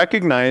to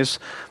recognize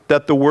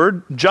that the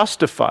word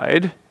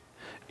justified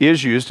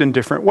is used in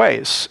different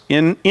ways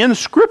in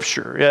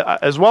Scripture,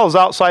 as well as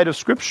outside of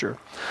Scripture.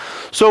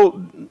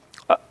 So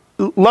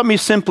let me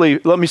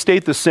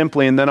state this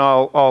simply, and then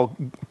I'll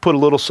put a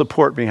little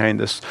support behind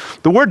this.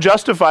 The word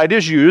justified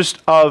is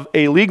used of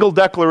a legal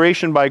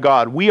declaration by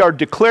God. We are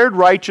declared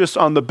righteous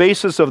on the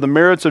basis of the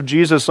merits of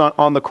Jesus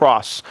on the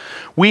cross.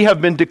 We have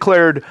been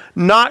declared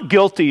not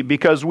guilty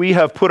because we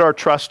have put our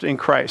trust in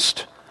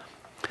Christ.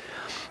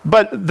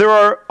 But there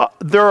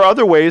are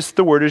other ways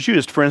the word is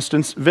used. For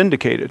instance,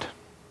 vindicated.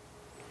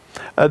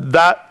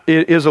 That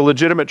is a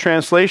legitimate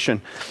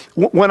translation.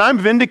 When I'm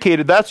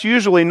vindicated, that's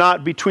usually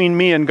not between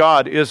me and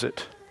God, is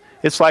it?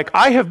 It's like,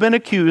 I have been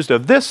accused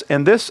of this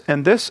and this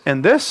and this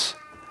and this,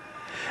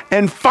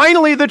 and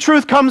finally the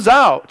truth comes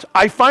out.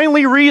 I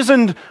finally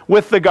reasoned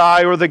with the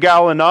guy or the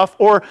gal enough,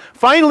 or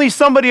finally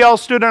somebody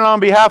else stood in on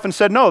behalf and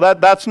said, no,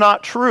 that's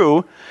not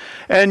true.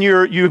 And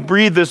you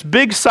breathe this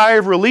big sigh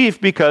of relief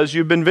because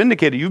you've been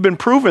vindicated. You've been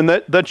proven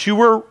that you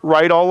were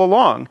right all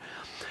along.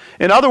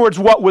 In other words,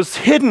 what was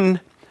hidden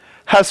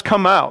has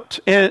come out.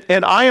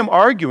 And I am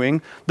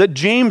arguing that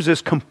James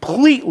is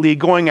completely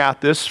going at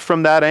this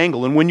from that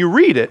angle. And when you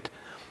read it,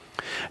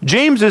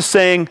 James is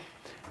saying,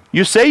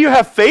 you say you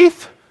have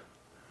faith?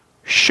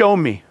 Show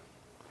me.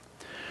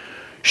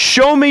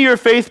 Show me your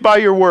faith by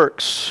your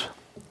works.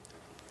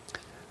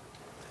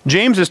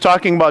 James is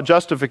talking about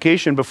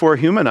justification before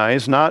human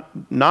eyes,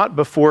 not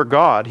before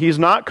God. He's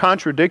not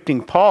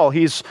contradicting Paul.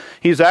 He's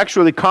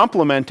actually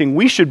complimenting.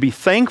 We should be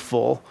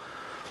thankful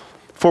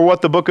for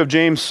what the book of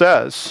James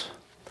says,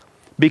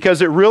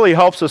 because it really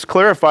helps us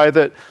clarify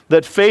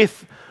that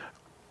faith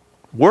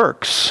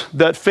works,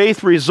 that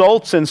faith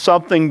results in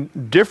something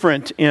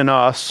different in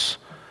us.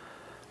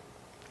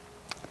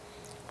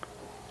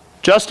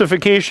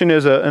 Justification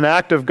is an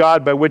act of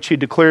God by which he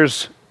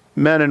declares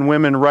men and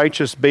women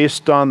righteous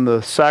based on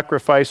the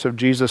sacrifice of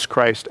Jesus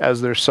Christ as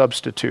their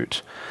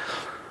substitute.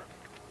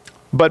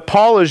 But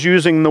Paul is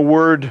using the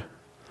word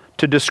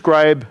to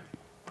describe,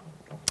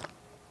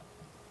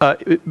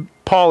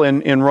 Paul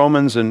in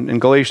Romans and in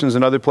Galatians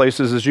and other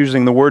places is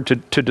using the word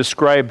to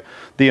describe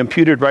the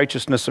imputed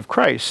righteousness of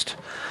Christ.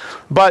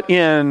 But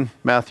in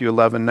Matthew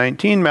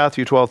 11:19,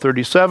 Matthew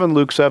 12:37,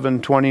 Luke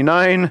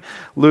 7:29,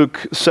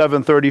 Luke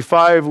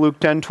 7:35, Luke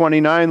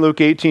 10:29, Luke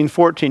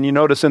 18:14, you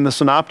notice in the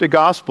Synoptic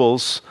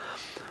Gospels,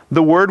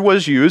 the word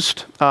was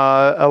used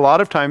a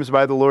lot of times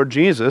by the Lord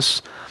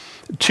Jesus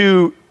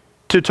to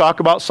talk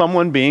about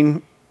someone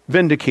being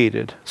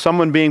vindicated,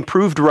 someone being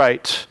proved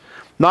right,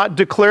 not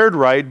declared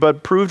right,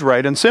 but proved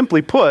right. And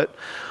simply put,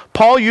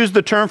 Paul used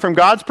the term from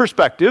God's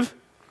perspective,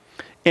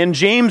 and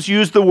James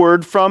used the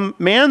word from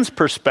man's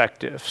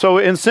perspective. So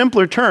in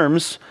simpler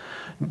terms,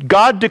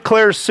 God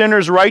declares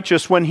sinners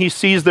righteous when he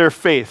sees their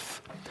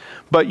faith.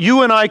 But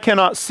you and I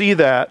cannot see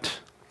that.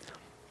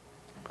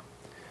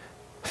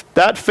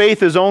 That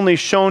faith is only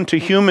shown to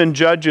human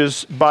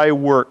judges by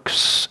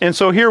works. And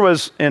so here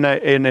was in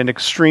an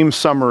extreme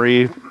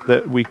summary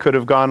that we could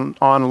have gone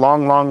on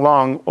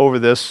long over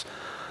this.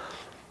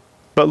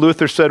 But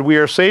Luther said, we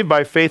are saved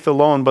by faith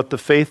alone, but the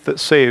faith that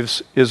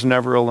saves is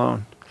never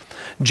alone.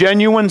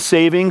 Genuine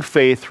saving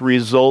faith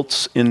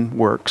results in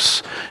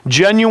works.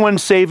 Genuine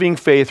saving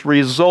faith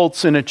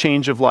results in a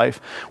change of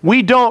life.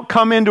 We don't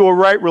come into a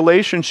right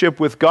relationship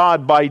with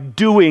God by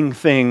doing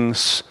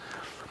things.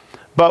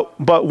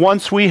 But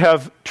once we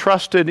have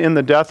trusted in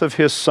the death of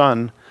his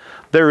Son,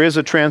 there is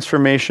a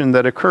transformation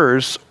that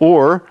occurs,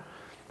 or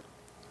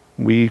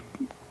we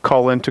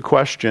call into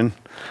question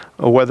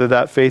whether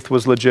that faith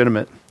was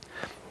legitimate.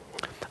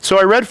 So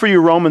I read for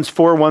you Romans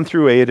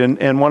 4:1-8,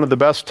 and one of the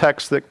best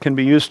texts that can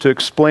be used to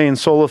explain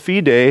Sola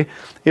Fide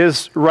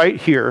is right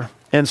here.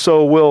 And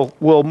so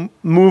we'll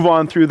move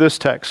on through this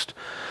text.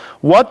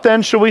 What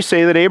then shall we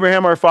say that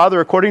Abraham our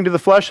father according to the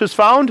flesh has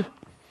found?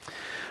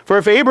 For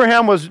if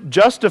Abraham was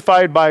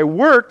justified by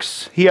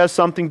works, he has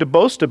something to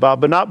boast about,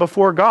 but not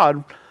before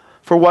God.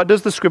 For what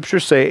does the scripture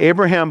say?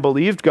 Abraham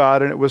believed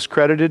God, and it was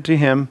credited to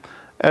him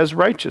as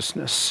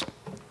righteousness.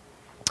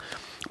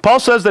 Paul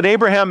says that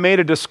Abraham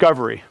made a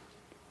discovery.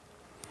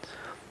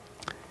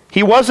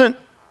 He wasn't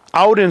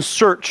out in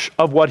search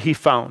of what he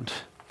found.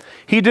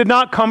 He did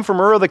not come from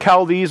Ur of the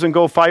Chaldees and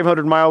go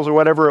 500 miles or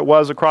whatever it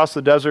was across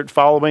the desert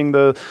following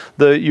the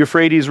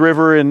Euphrates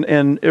River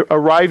and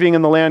arriving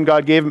in the land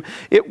God gave him.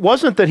 It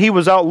wasn't that he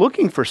was out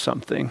looking for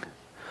something.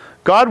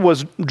 God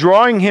was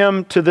drawing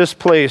him to this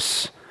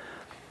place.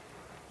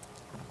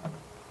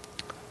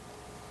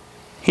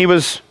 He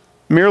was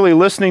merely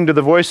listening to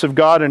the voice of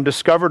God and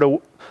discovered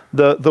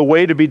the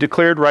way to be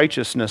declared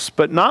righteousness,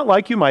 but not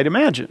like you might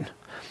imagine.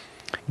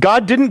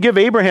 God didn't give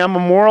Abraham a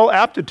moral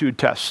aptitude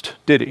test,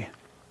 did he?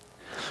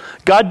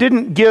 God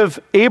didn't give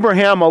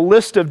Abraham a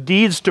list of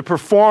deeds to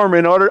perform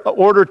in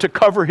order to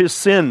cover his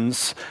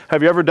sins.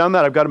 Have you ever done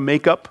that? I've got to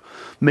make up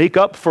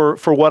for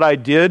what I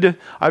did.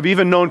 I've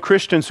even known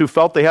Christians who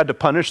felt they had to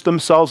punish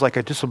themselves, like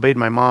I disobeyed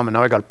my mom and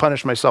now I got to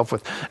punish myself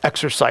with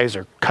exercise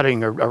or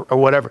cutting or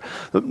whatever.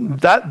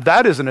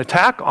 That is an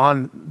attack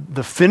on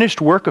the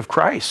finished work of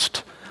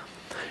Christ.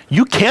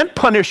 You can't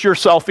punish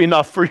yourself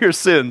enough for your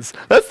sins.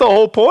 That's the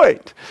whole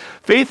point.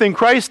 Faith in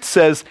Christ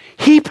says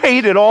he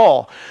paid it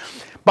all.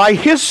 By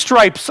his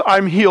stripes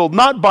I'm healed,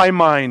 not by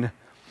mine.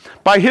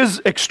 By his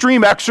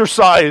extreme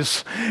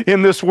exercise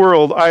in this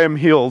world, I am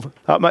healed.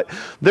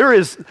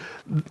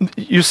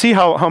 You see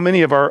how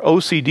many of our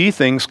OCD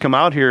things come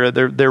out here.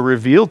 They're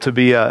revealed to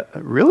be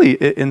really,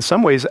 in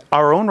some ways,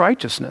 our own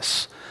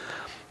righteousness.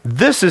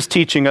 This is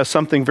teaching us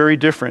something very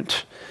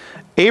different.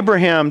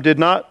 Abraham did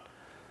not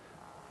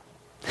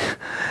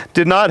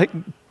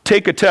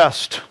take a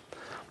test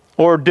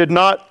or did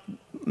not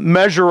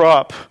measure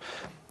up.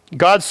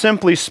 God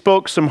simply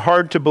spoke some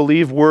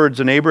hard-to-believe words,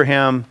 and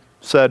Abraham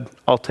said,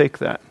 I'll take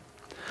that.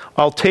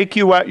 I'll take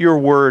you at your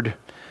word.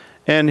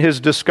 And his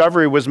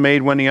discovery was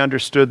made when he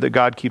understood that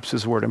God keeps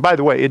his word. And by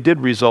the way, it did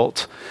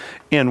result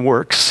in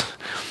works.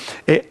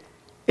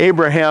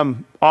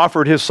 Abraham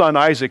offered his son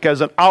Isaac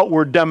as an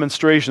outward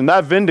demonstration.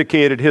 That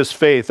vindicated his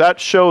faith. That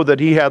showed that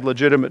he had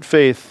legitimate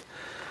faith.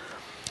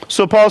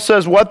 So Paul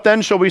says, what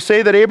then shall we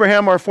say that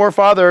Abraham, our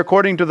forefather,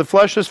 according to the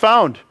flesh, has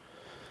found?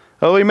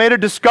 Well, he made a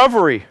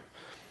discovery.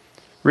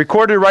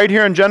 Recorded right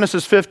here in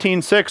Genesis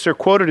 15:6, or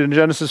quoted in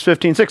Genesis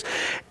 15:6.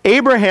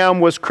 Abraham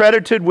was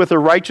credited with a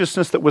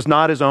righteousness that was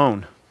not his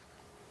own.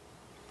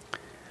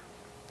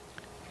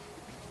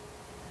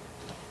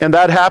 And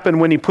that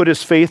happened when he put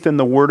his faith in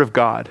the word of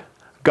God.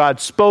 God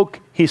spoke,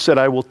 he said,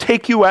 I will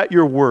take you at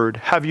your word.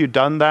 Have you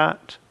done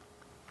that?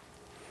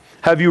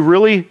 Have you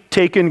really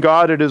taken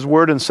God at his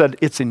word and said,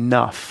 it's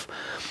enough?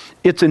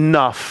 It's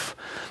enough.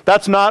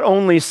 That's not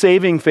only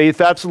saving faith,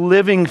 that's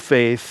living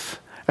faith.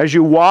 As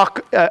you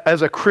walk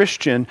as a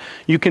Christian,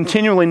 you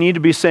continually need to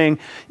be saying,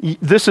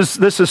 this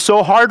is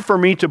so hard for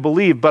me to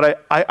believe,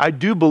 but I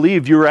do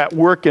believe you're at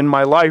work in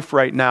my life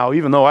right now,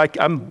 even though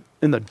I'm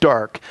in the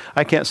dark.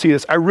 I can't see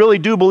this. I really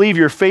do believe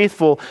you're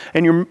faithful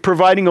and you're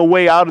providing a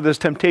way out of this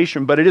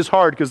temptation, but it is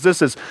hard because this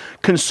has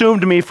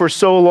consumed me for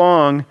so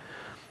long.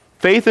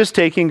 Faith is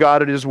taking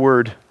God at his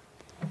word.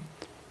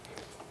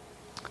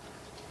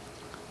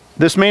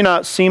 This may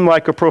not seem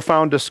like a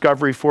profound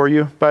discovery for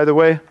you, by the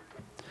way.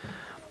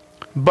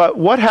 But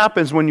what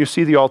happens when you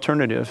see the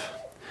alternative?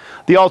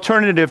 The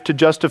alternative to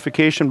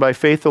justification by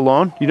faith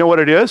alone, you know what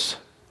it is?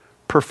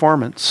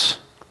 Performance.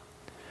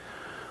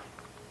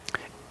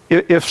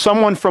 If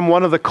someone from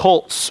one of the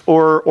cults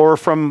or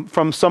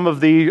from some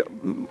of the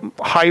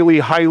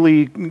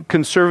highly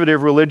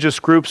conservative religious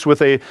groups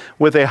with a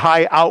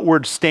high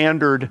outward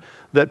standard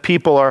that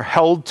people are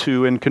held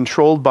to and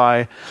controlled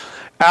by,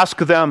 ask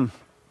them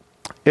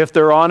if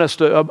they're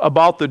honest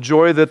about the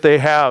joy that they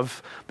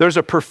have. There's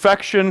a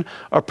perfection,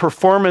 a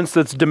performance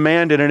that's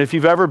demanded. And if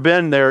you've ever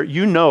been there,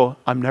 you know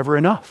I'm never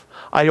enough.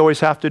 I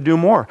always have to do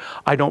more.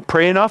 I don't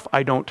pray enough.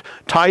 I don't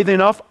tithe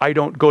enough. I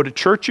don't go to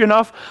church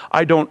enough.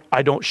 I don't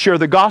share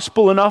the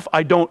gospel enough.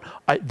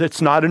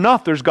 That's not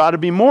enough. There's got to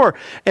be more.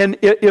 And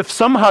if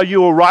somehow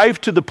you arrive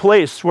to the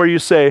place where you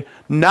say,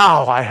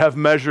 now I have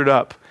measured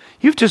up,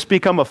 you've just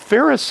become a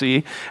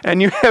Pharisee,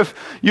 and you have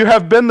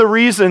become the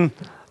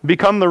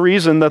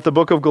reason that the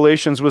book of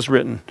Galatians was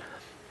written.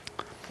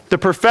 The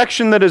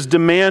perfection that is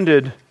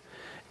demanded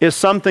is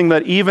something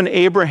that even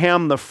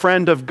Abraham, the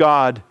friend of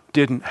God,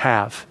 didn't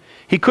have.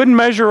 He couldn't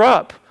measure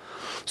up.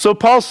 So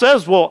Paul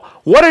says, well,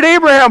 what did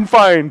Abraham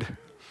find?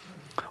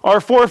 Our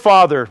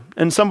forefather.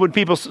 And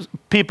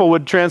people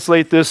would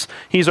translate this,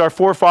 he's our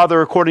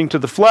forefather according to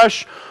the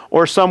flesh,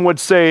 or some would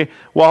say,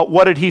 well,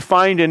 what did he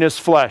find in his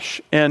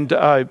flesh? And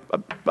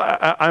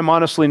I'm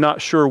honestly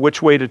not sure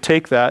which way to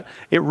take that.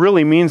 It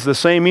really means the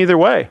same either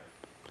way.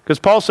 Because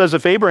Paul says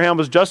if Abraham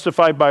was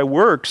justified by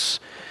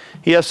works,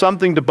 he has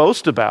something to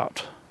boast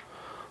about.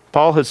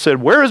 Paul had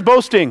said, where is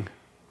boasting?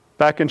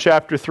 Back in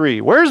chapter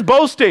 3. Where is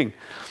boasting?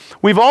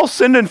 We've all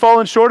sinned and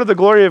fallen short of the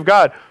glory of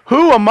God.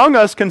 Who among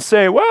us can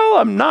say, well,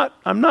 I'm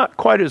not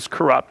quite as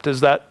corrupt as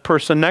that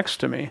person next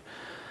to me?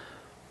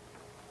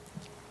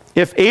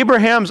 If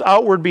Abraham's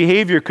outward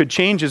behavior could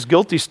change his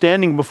guilty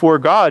standing before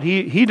God,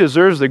 he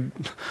deserves the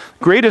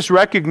greatest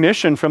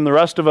recognition from the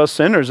rest of us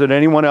sinners that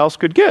anyone else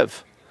could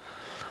give.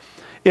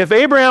 If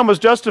Abraham was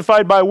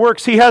justified by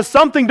works, he has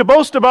something to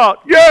boast about.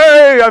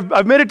 Yay,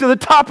 I've made it to the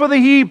top of the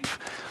heap.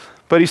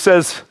 But he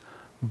says,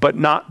 but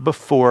not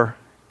before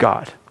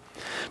God.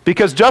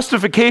 Because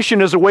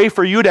justification is a way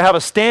for you to have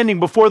a standing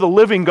before the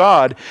living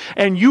God.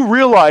 And you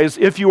realize,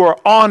 if you are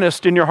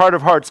honest in your heart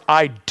of hearts,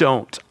 I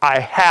don't.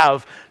 I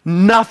have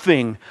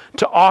nothing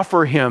to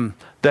offer him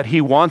that he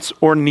wants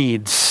or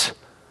needs.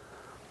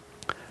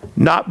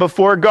 Not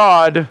before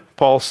God,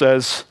 Paul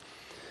says.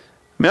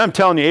 Man, I'm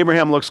telling you,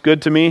 Abraham looks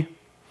good to me.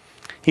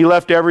 He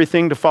left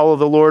everything to follow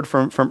the Lord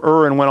from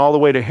Ur and went all the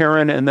way to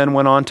Haran and then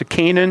went on to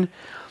Canaan.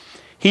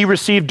 He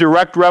received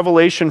direct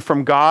revelation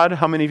from God.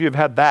 How many of you have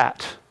had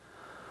that?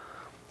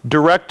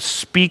 Direct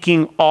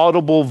speaking,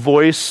 audible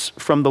voice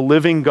from the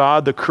living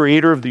God, the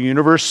creator of the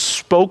universe,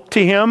 spoke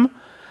to him.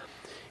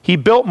 He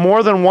built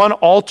more than one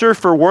altar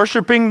for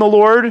worshiping the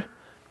Lord.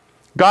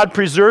 God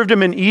preserved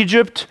him in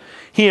Egypt.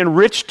 He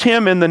enriched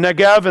him in the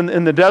Negev and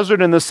in the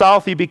desert in the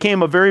south. He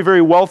became a very,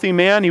 very wealthy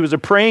man. He was a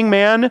praying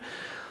man.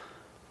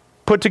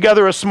 Put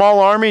together a small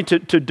army to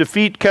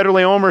defeat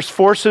Chedorlaomer's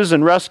forces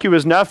and rescue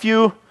his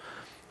nephew.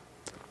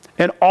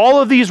 And all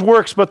of these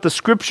works, but the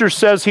scripture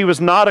says he was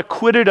not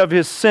acquitted of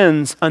his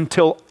sins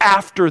until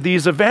after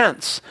these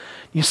events.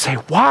 You say,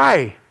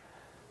 why?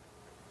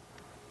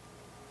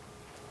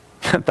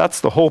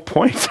 That's the whole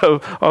point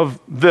of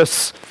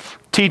this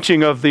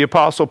teaching of the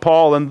Apostle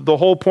Paul and the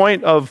whole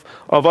point of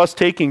us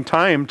taking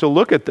time to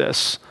look at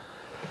this.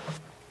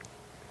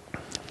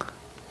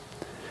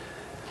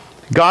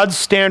 God's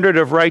standard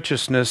of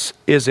righteousness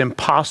is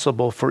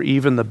impossible for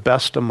even the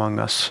best among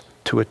us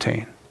to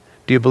attain.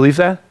 Do you believe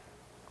that?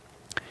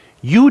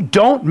 You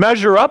don't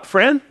measure up,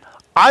 friend.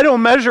 I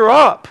don't measure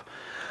up.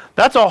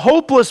 That's a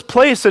hopeless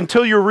place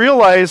until you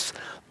realize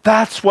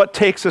that's what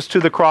takes us to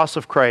the cross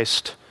of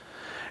Christ.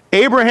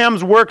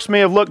 Abraham's works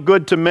may have looked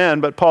good to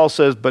men, but Paul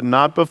says, but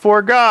not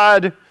before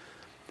God.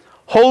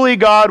 Holy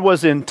God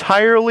was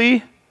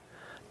entirely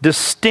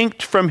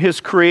distinct from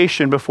his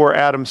creation before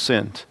Adam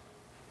sinned.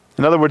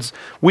 In other words,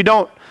 we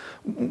don't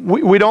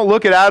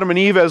look at Adam and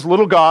Eve as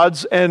little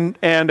gods and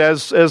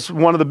as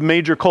one of the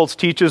major cults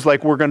teaches,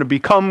 like we're going to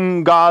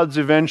become gods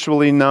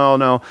eventually.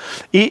 No.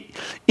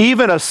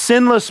 Even a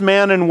sinless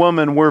man and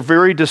woman were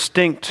very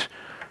distinct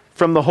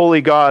from the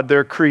holy God,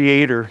 their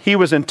creator. He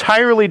was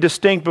entirely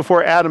distinct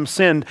before Adam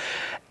sinned.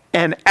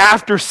 And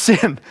after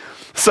sin,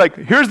 it's like,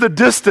 here's the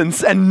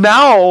distance. And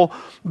now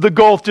the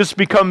gulf just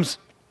becomes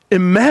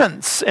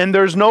immense. And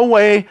there's no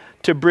way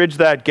to bridge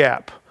that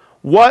gap.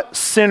 What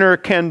sinner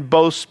can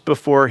boast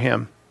before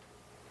him?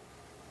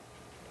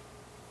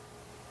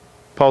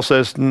 Paul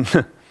says,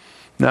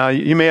 now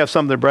you may have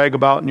something to brag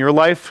about in your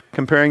life,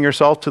 comparing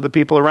yourself to the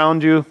people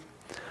around you,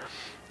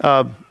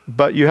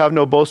 but you have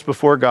no boast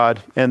before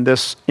God. And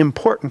this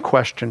important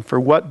question, for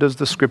what does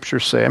the scripture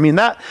say? I mean,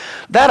 that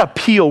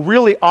appeal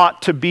really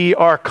ought to be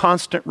our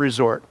constant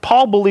resort.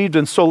 Paul believed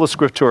in sola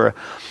scriptura.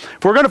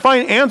 If we're going to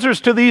find answers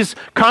to these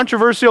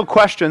controversial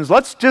questions,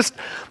 let's just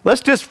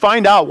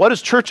find out, what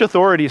does church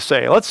authority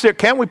say?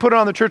 Can't we put it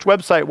on the church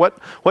website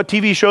what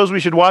TV shows we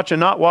should watch and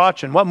not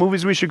watch, and what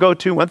movies we should go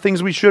to, what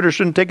things we should or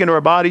shouldn't take into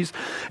our bodies,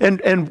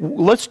 and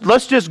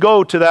let's just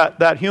go to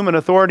that human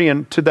authority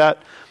and to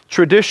that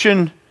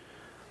tradition.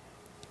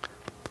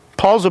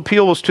 Paul's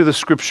appeal was to the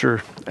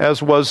scripture,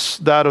 as was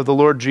that of the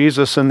Lord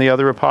Jesus and the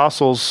other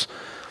apostles.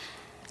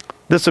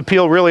 This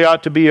appeal really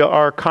ought to be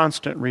our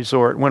constant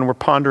resort when we're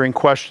pondering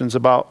questions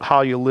about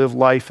how you live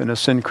life in a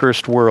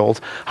sin-cursed world,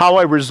 how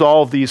I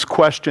resolve these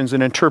questions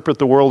and interpret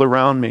the world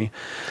around me,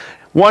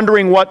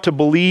 wondering what to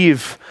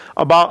believe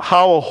about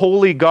how a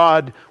holy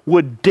God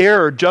would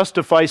dare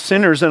justify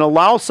sinners and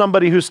allow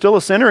somebody who's still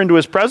a sinner into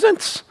his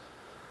presence.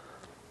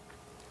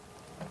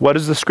 What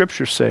does the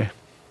scripture say?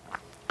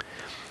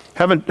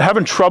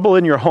 Having trouble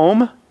in your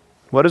home?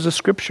 What does the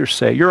scripture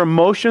say? Your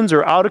emotions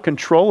are out of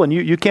control and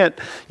you can't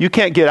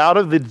get out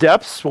of the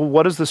depths. Well,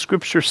 what does the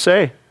scripture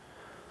say?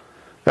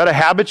 Got a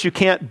habit you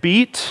can't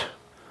beat?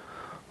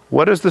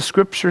 What does the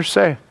scripture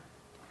say?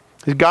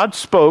 God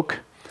spoke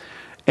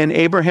and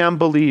Abraham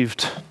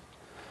believed.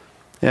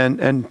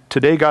 And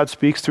today God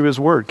speaks through his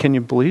word. Can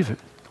you believe it?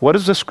 What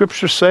does the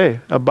scripture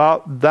say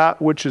about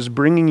that which is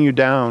bringing you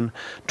down,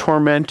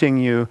 tormenting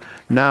you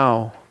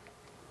now?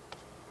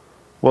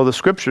 Well, the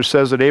scripture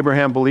says that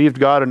Abraham believed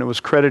God and it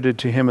was credited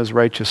to him as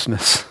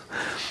righteousness.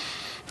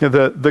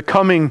 The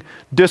coming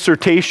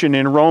dissertation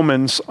in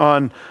Romans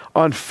on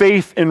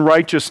faith and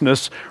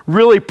righteousness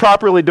really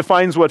properly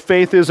defines what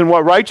faith is and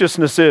what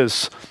righteousness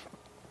is.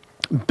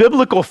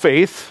 Biblical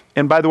faith,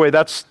 and by the way,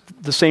 that's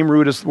the same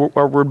root as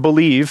our word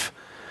believe,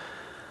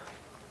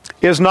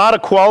 is not a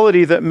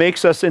quality that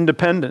makes us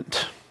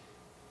independent.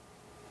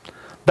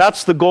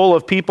 That's the goal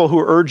of people who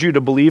urge you to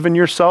believe in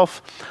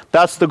yourself.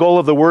 That's the goal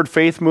of the word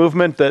faith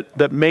movement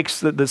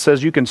that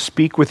says you can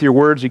speak with your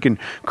words, you can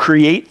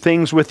create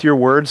things with your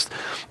words.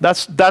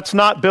 That's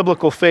not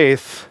biblical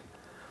faith.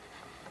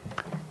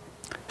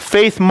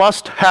 Faith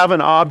must have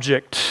an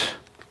object.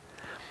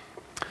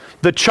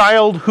 The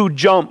child who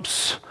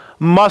jumps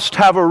must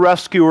have a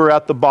rescuer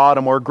at the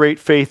bottom, or great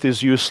faith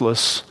is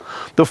useless.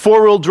 The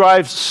four-wheel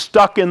drive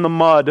stuck in the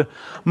mud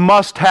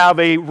must have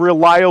a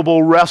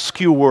reliable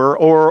rescuer,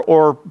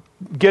 or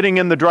getting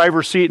in the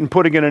driver's seat and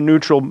putting it in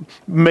neutral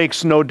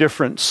makes no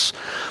difference.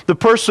 The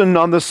person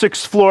on the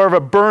 6th floor of a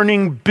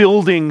burning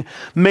building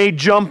may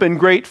jump in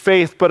great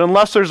faith, but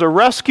unless there's a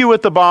rescue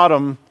at the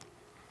bottom,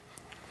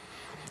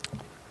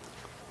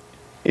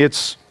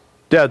 it's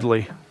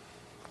deadly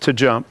to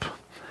jump.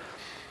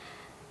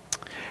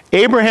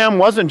 Abraham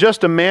wasn't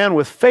just a man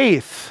with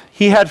faith.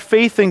 He had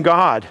faith in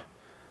God.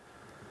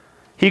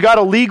 He got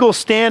a legal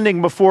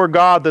standing before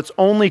God that's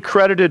only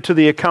credited to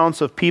the accounts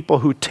of people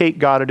who take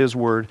God at his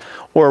word,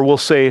 or will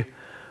say,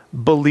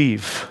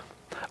 believe.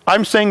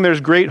 I'm saying there's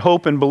great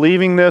hope in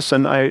believing this,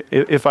 and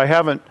if I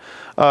haven't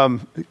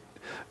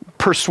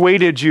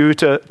persuaded you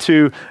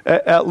to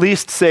at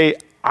least say,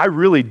 I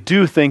really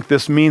do think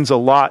this means a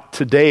lot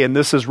today, and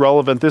this is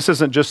relevant. This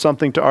isn't just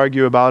something to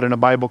argue about in a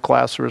Bible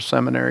class or a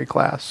seminary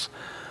class.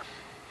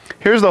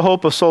 Here's the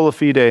hope of Sola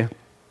Fide.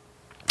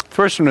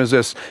 First one is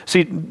this.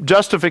 See,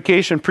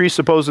 justification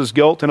presupposes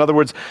guilt. In other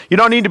words, you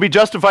don't need to be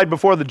justified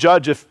before the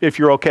judge if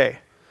you're okay.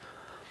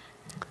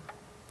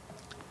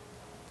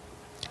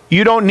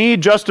 You don't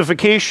need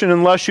justification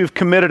unless you've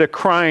committed a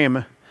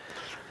crime.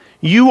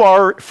 You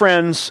are,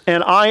 friends,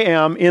 and I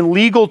am, in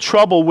legal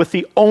trouble with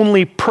the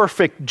only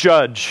perfect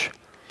judge.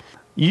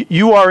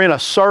 You are in a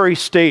sorry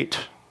state.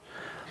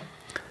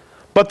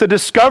 But the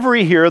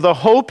discovery here, the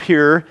hope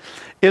here,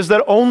 is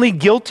that only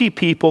guilty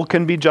people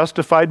can be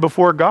justified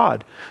before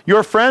God.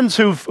 Your friends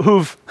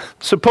who've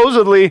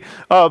supposedly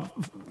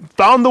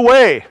found the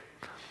way.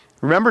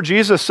 Remember,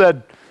 Jesus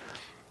said,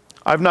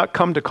 I've not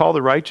come to call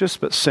the righteous,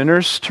 but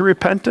sinners to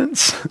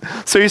repentance.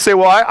 So you say,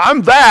 well,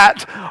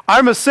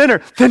 I'm a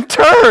sinner. Then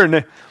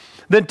turn.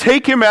 Then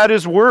take him at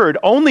his word.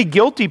 Only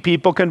guilty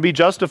people can be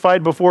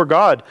justified before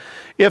God.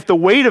 If the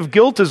weight of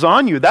guilt is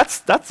on you,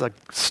 that's a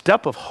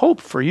step of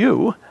hope for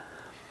you.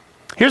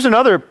 Here's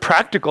another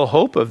practical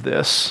hope of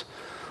this.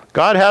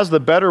 God has the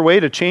better way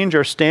to change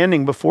our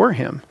standing before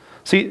him.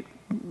 See,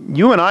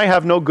 you and I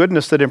have no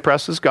goodness that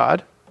impresses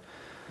God.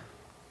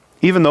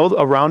 Even though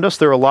around us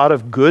there are a lot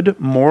of good,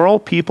 moral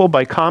people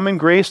by common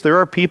grace, there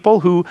are people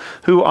who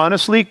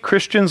honestly,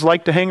 Christians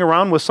like to hang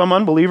around with some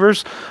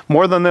unbelievers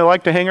more than they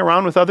like to hang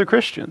around with other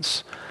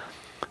Christians.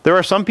 There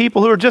are some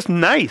people who are just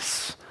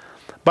nice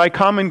by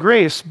common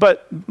grace,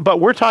 but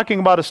we're talking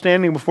about a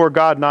standing before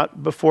God,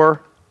 not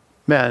before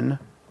men.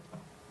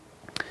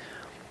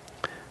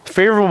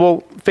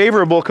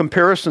 Favorable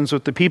comparisons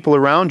with the people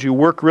around you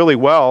work really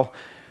well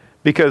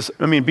because,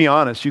 be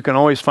honest, you can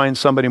always find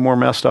somebody more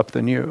messed up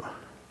than you.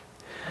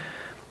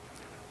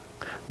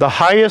 The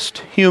highest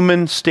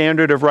human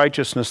standard of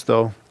righteousness,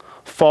 though,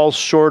 falls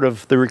short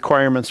of the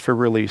requirements for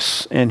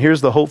release. And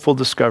here's the hopeful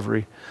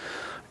discovery.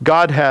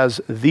 God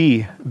has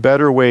the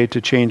better way to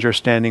change our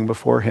standing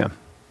before him.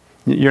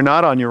 You're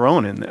not on your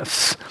own in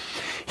this.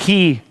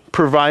 He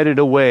provided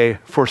a way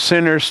for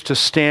sinners to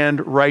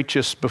stand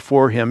righteous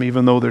before him,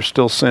 even though they're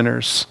still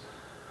sinners.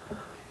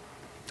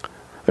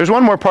 There's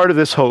one more part of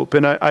this hope,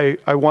 and I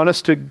want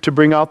us to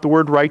bring out the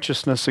word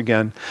righteousness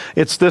again.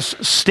 It's this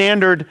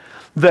standard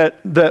that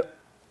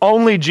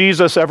only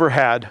Jesus ever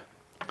had.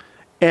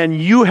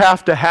 And you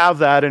have to have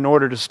that in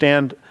order to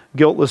stand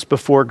guiltless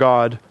before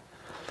God.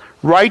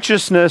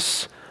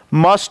 Righteousness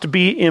must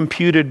be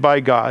imputed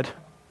by God.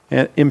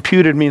 And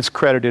imputed means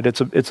credited.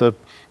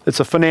 It's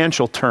a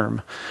financial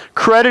term.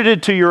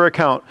 Credited to your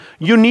account.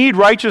 You need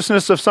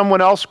righteousness of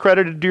someone else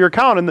credited to your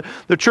account. And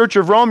the Church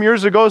of Rome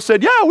years ago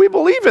said, yeah, we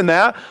believe in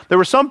that. There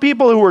were some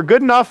people who were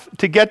good enough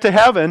to get to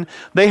heaven.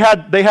 They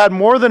had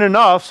more than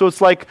enough. So it's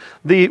like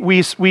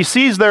we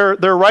seize their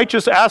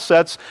righteous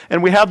assets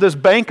and we have this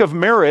bank of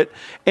merit.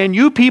 And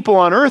you people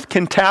on earth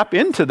can tap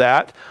into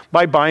that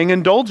by buying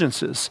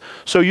indulgences.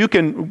 So you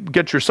can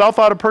get yourself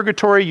out of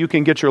purgatory. You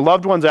can get your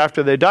loved ones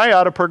after they die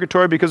out of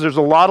purgatory because there's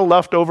a lot of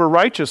leftover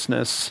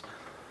righteousness.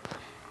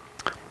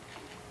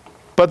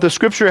 But the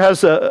Scripture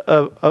has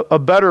a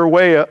better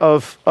way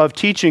of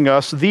teaching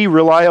us, the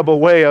reliable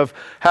way of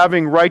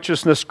having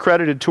righteousness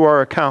credited to our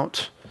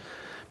account.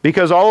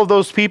 Because all of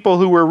those people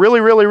who were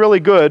really, really, really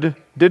good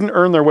didn't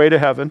earn their way to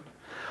heaven.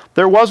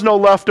 There was no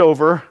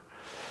leftover.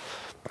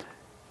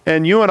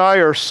 And you and I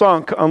are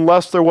sunk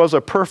unless there was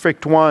a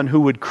perfect one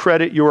who would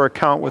credit your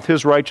account with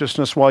his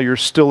righteousness while you're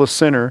still a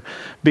sinner,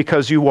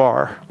 because you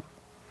are.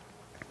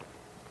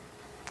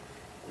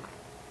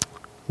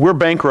 We're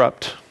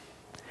bankrupt,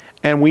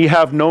 and we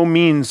have no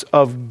means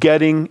of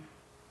getting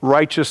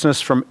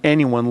righteousness from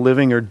anyone,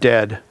 living or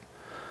dead.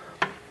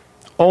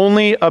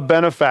 Only a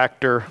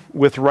benefactor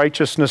with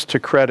righteousness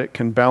to credit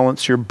can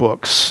balance your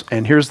books.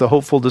 And here's the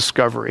hopeful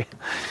discovery.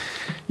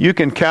 You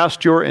can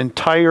cast your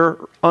entire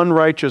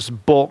unrighteous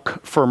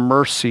bulk for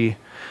mercy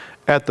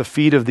at the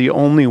feet of the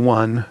only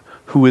one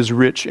who is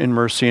rich in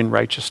mercy and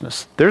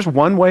righteousness. There's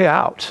one way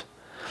out.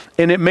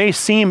 And it may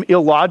seem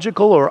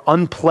illogical or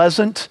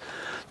unpleasant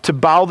to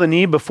bow the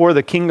knee before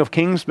the King of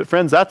Kings, but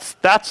friends,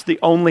 that's the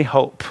only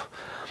hope.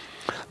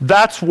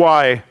 That's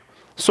why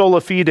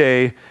Sola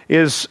Fide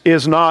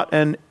is not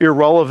an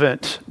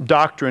irrelevant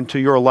doctrine to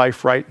your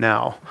life right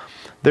now.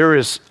 There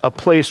is a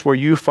place where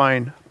you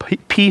find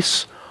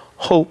peace,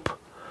 hope,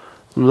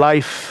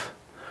 life,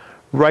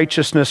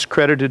 righteousness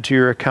credited to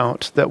your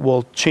account that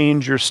will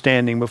change your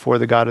standing before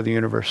the God of the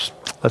universe.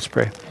 Let's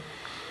pray.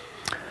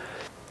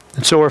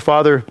 And so, our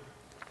Father,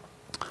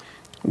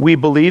 we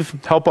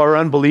believe, help our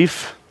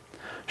unbelief.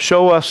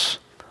 Show us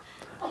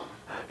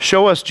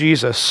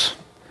Jesus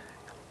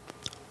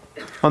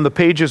on the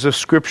pages of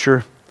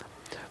Scripture.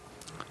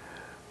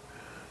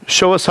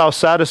 Show us how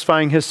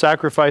satisfying his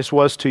sacrifice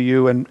was to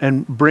you,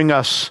 and bring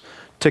us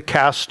to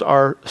cast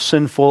our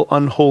sinful,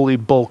 unholy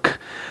bulk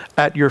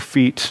at your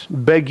feet.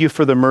 Beg you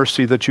for the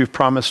mercy that you've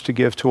promised to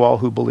give to all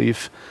who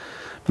believe.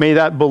 May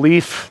that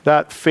belief,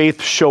 that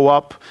faith show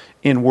up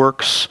in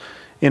works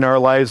in our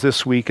lives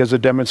this week as a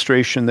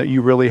demonstration that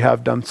you really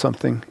have done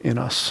something in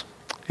us.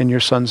 In your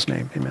Son's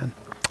name, amen.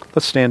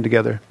 Let's stand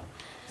together.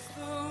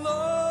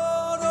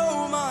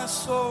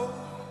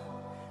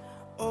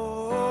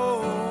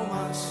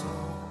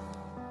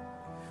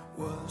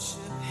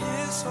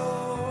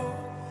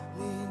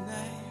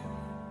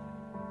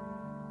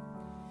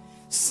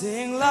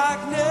 Sing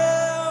like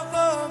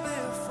never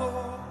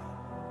before.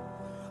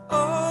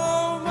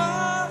 Oh,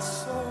 my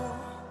soul,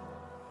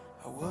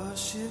 I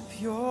worship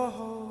your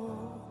holy